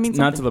nothing, Not, but it means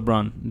not to something.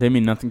 LeBron. They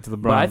mean nothing to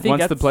LeBron. But I think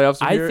Once the that's-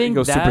 playoffs are here, it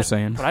goes Super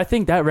Saiyan. But I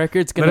think that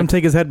record's Let gonna. him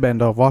take his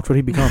headband off. Watch what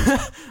he becomes.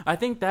 It's I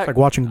think that. like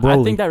watching I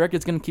Broly. think that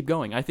record's gonna keep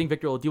going. I think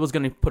Victor Oladipo's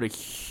gonna put a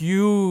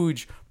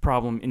huge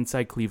problem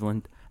inside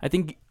Cleveland. I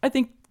think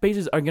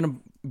Pacers are gonna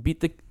beat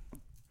the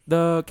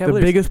the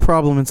Cavaliers. biggest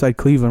problem inside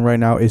Cleveland right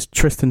now is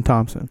Tristan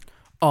Thompson,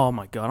 Oh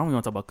my god! I don't even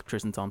want to talk about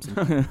Tristan Thompson.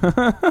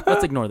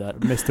 Let's ignore that.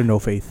 Mr. No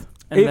Faith.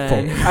 And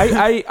then,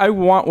 I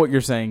want what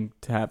you're saying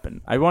to happen.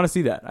 I want to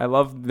see that. I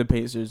love the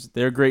Pacers.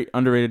 They're a great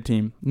underrated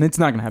team. And it's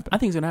not going to happen. I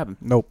think it's gonna happen.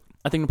 Nope.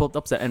 I think they'll pull up the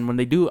upset, and when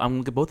they do, I'm gonna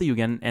look at both of you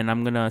again, and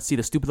I'm gonna see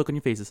the stupid look on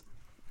your faces.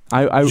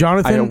 I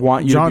Jonathan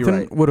want you to be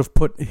right. would have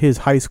put his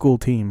high school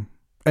team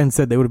and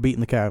said they would have beaten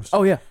the Cavs.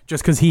 Oh yeah,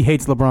 Just because he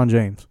hates LeBron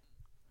James.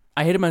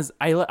 I hate him as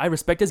I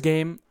respect his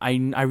game. I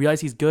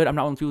realize he's good. I'm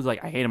not one of those people who's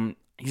like I hate him.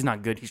 He's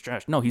not good. He's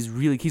trash. No, he's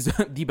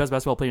the best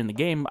basketball player in the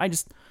game. I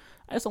just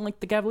don't like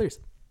the Cavaliers.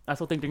 I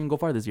still think they're gonna go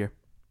far this year.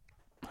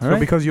 All So right.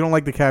 because you don't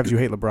like the Cavs, you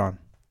hate LeBron.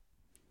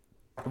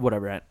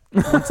 Whatever. At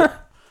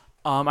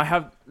I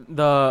have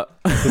the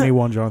Anthony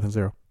 1, Jonathan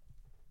 0.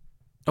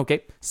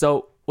 okay.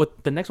 So with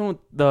the next one, with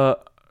the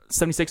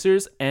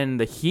 76ers and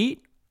the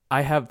Heat,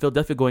 I have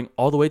Philadelphia going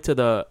all the way to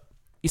the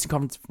Eastern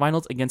Conference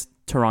Finals against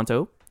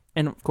Toronto,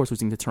 and of course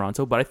losing to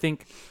Toronto. But I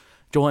think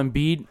Joel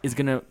Embiid is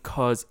gonna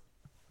cause.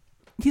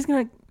 He's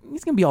gonna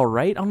be all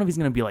right. I don't know if he's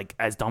gonna be like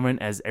as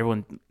dominant as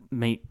everyone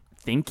may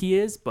think he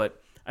is,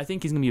 but I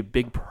think he's gonna be a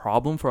big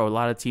problem for a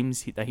lot of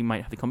teams that he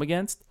might have to come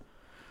against.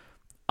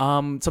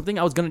 Something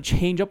I was gonna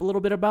change up a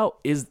little bit about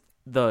is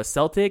the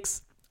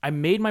Celtics. I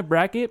made my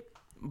bracket,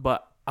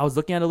 but I was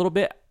looking at it a little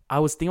bit. I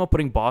was thinking about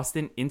putting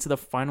Boston into the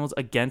finals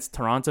against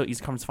Toronto,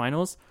 East Conference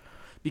Finals,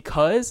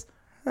 because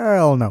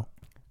Hell no.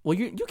 well,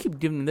 you keep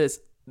giving this.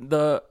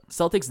 The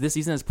Celtics this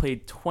season has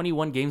played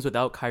 21 games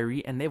without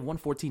Kyrie, and they've won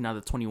 14 out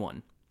of the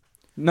 21.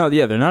 No,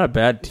 yeah, they're not a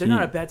bad team. They're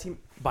not a bad team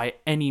by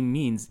any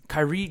means.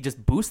 Kyrie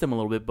just boosts them a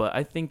little bit, but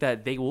I think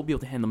that they will be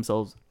able to handle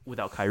themselves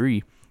without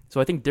Kyrie. So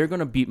I think they're going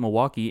to beat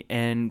Milwaukee,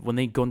 and when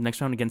they go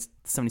next round against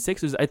the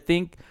 76ers, I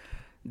think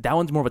that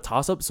one's more of a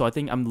toss-up. So I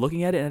think I'm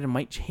looking at it, and it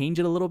might change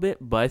it a little bit,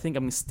 but I think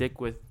I'm going to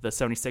stick with the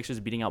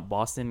 76ers beating out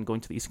Boston and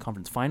going to the Eastern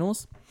Conference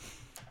Finals.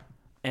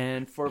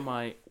 And for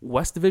my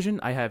West Division,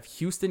 I have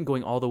Houston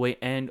going all the way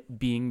and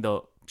being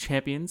the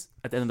champions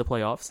at the end of the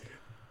playoffs.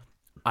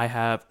 I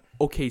have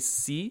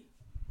OKC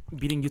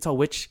beating Utah,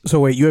 which,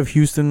 So wait, you have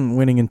Houston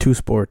winning in 2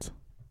 sports.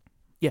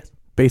 yes,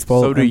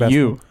 Baseball So do and basketball.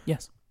 you.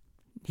 yes.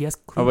 He has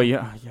Oh, but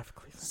yeah.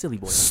 silly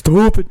boy.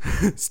 Stupid.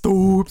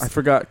 I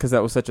forgot because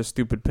that was such a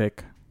stupid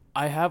pick.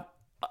 I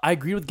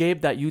agree with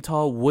Gabe that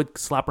Utah would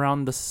slap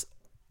around this.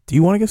 Do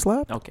you want to get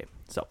slapped? Okay,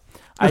 so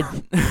I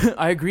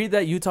I agree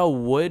that Utah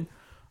would.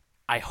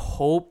 I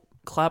hope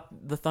clap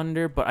the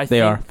Thunder, but I They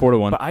think, are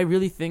 4-1. But I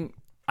really think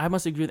I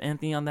must agree with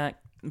Anthony on that.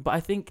 But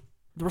I think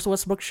the Russell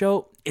Westbrook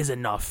show is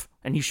enough,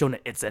 and he's shown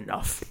that it's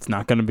enough. It's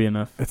not going to be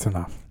enough. It's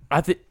enough.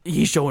 I think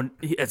he's shown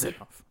it's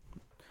enough.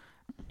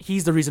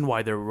 He's the reason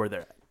why they're where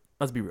they're at.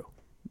 Let's be real.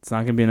 It's not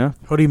going to be enough.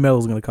 Hoodie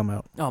Melo's going to come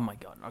out. Oh my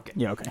god. Okay,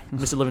 Yeah, okay.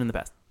 Mr. Living in the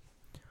past.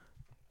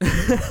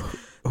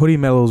 Hoodie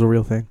Melo's a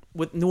real thing.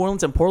 With New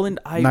Orleans and Portland,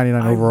 I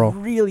 99 overall.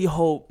 really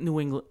hope New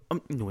England.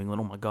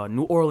 Oh my god,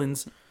 New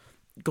Orleans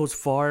goes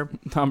far.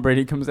 Tom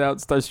Brady comes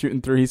out, starts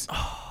shooting threes.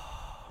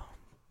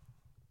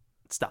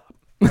 Stop.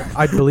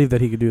 I believe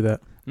that he could do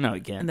that. No,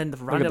 he can't. And then to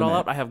Look round at it the all man.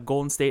 out, I have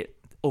Golden State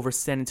over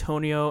San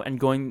Antonio and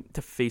going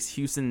to face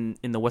Houston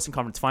in the Western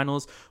Conference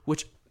Finals,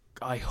 which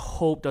I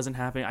hope doesn't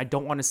happen. I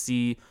don't want to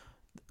see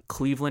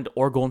Cleveland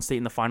or Golden State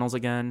in the finals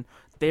again.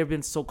 They have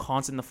been so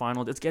constant in the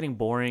finals. It's getting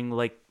boring.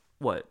 Like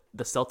what?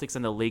 The Celtics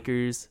and the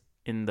Lakers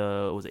in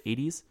the was it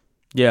 80s?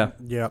 Yeah.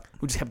 Yeah.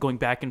 Who just kept going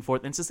back and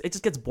forth. And it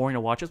just gets boring to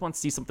watch. I just want to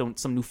see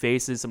some new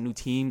faces, some new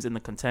teams in the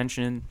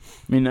contention.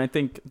 I mean, I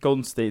think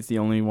Golden State's the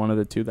only one of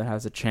the two that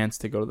has a chance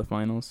to go to the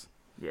finals.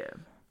 Yeah.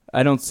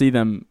 I don't see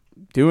them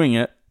doing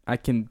it. I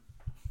can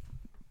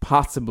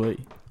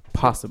possibly.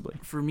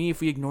 For me, if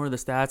we ignore the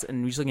stats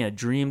and we're just looking at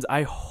dreams,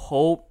 I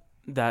hope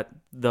that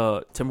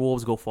the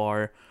Timberwolves go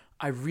far.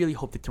 I really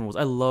hope the Timberwolves.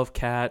 I love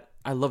Cat.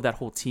 I love that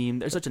whole team.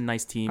 They're such a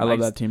nice team. I love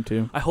that team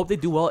too. I hope they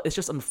do well. It's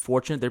just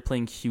unfortunate they're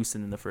playing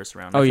Houston in the first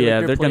round. Oh I feel yeah,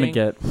 like they're gonna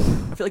get.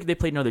 I feel like if they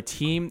played another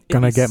team,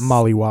 Gonna get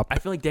mollywopped. I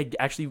feel like they'd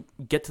actually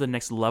get to the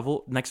next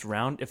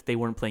round if they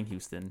weren't playing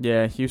Houston.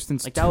 Yeah,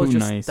 Houston's Like too that was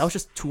just nice. that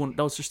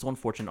was just so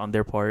unfortunate on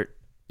their part.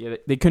 Yeah,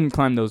 they couldn't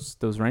climb those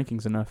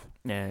rankings enough.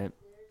 Yeah.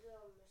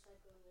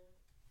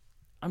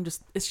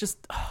 It's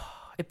just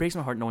it breaks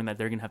my heart knowing that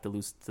they're gonna have to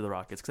lose to the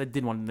Rockets because I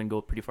did want them to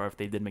go pretty far if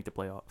they did make the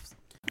playoffs.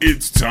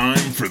 It's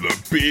time for the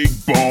Big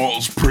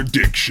Balls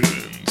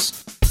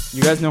predictions.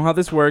 You guys know how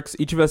this works.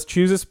 Each of us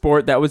choose a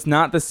sport that was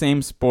not the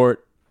same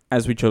sport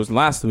as we chose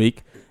last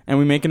week, and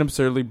we make an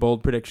absurdly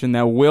bold prediction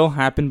that will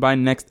happen by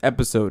next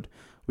episode.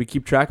 We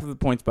keep track of the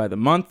points by the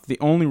month. The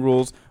only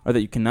rules are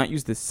that you cannot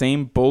use the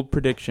same bold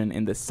prediction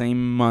in the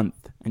same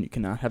month, and you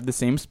cannot have the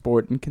same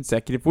sport in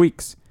consecutive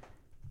weeks.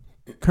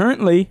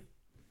 Currently,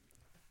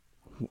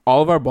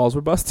 all of our balls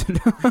were busted.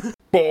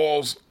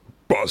 Balls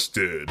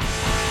busted.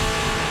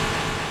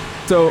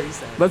 So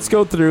let's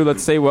go through.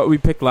 Let's say what we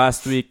picked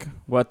last week,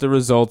 what the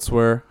results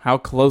were, how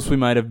close we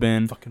might have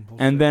been,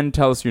 and then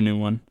tell us your new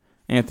one.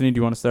 Anthony, do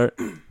you want to start?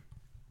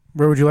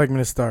 Where would you like me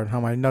to start? How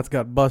my nuts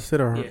got busted,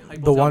 or Yeah,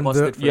 the one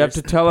that You have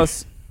to tell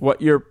us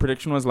what your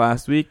prediction was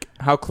last week,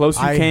 how close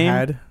you I came.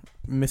 had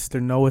Mr.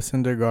 Noah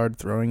Syndergaard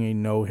throwing a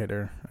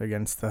no-hitter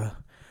against the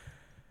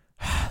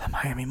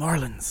Miami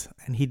Marlins,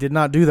 and he did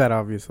not do that.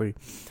 Obviously,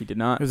 He did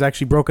not. it was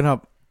actually broken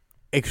up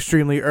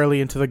extremely early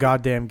into the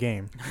goddamn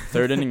game.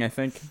 Third inning, I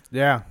think.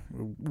 Yeah,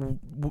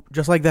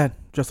 just like that.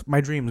 Just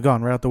my dreams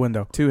gone right out the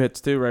window. 2 hits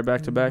too, right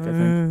back to back, I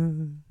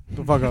think.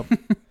 The fuck up.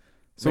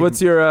 So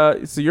what's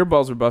your so your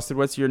balls were busted.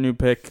 What's your new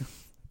pick?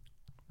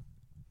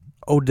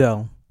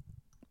 Odell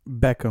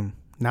Beckham,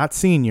 not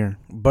senior,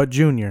 but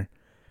junior,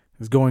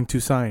 is going to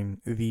sign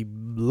the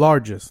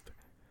largest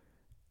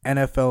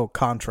NFL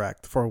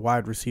contract for a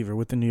wide receiver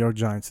with the New York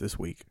Giants this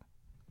week.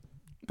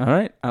 All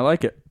right, I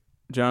like it.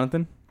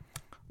 Jonathan?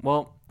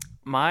 Well,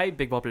 my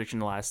big ball prediction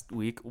last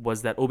week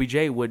was that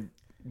OBJ would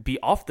be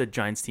off the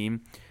Giants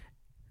team,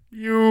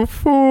 You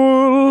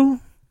fool.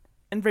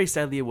 and very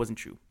sadly, it wasn't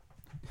true.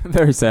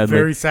 Very sadly.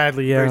 Very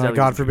sadly, yeah. Very sadly,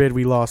 God forbid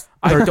we lost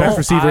third best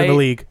receiver in the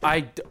league.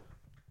 Did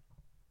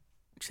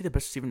you say the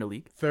best receiver in the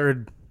league?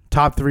 Third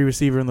top 3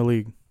 receiver in the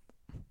league.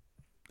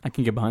 I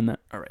can get behind that.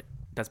 All right,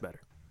 that's better.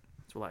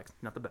 Let's relax.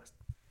 Not the best.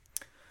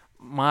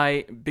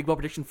 My big ball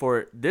prediction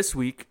for this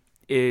week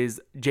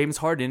is James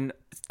Harden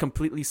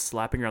completely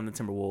slapping around the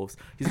Timberwolves.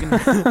 He's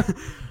gonna.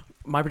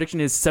 My prediction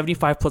is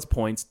 75 plus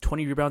points,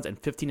 20 rebounds, and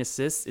 15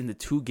 assists in the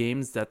 2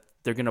 games that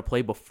they're gonna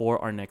play before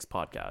our next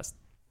podcast.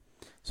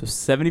 So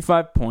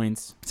 75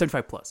 points.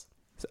 75 plus.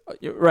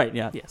 You're right,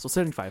 yeah. Yeah, so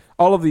 75.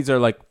 All of these are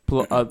like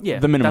Yeah,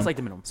 the minimum. That's like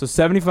the minimum. So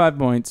 75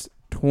 points,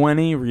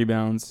 20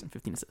 rebounds, And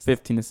 15 assists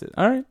 15 assists.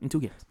 All right. in 2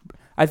 games.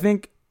 I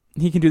think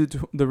he can do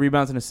the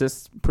rebounds and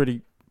assists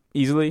pretty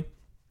easily.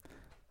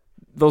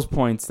 Those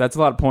points, that's a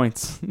lot of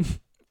points.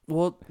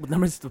 Well, with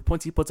numbers, the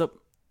points he puts up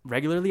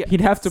regularly, He'd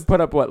have to put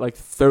up, what, like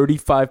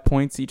 35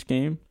 points each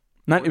game?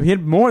 He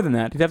had more than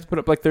that. He'd have to put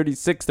up like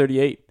 36,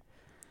 38.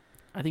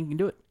 I think he can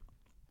do it.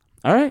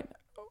 All right.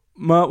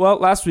 Well,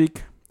 last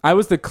week, I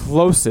was the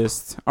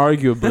closest,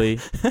 arguably,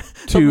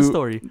 Tell the to...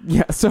 story.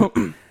 Yeah, so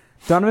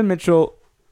Donovan Mitchell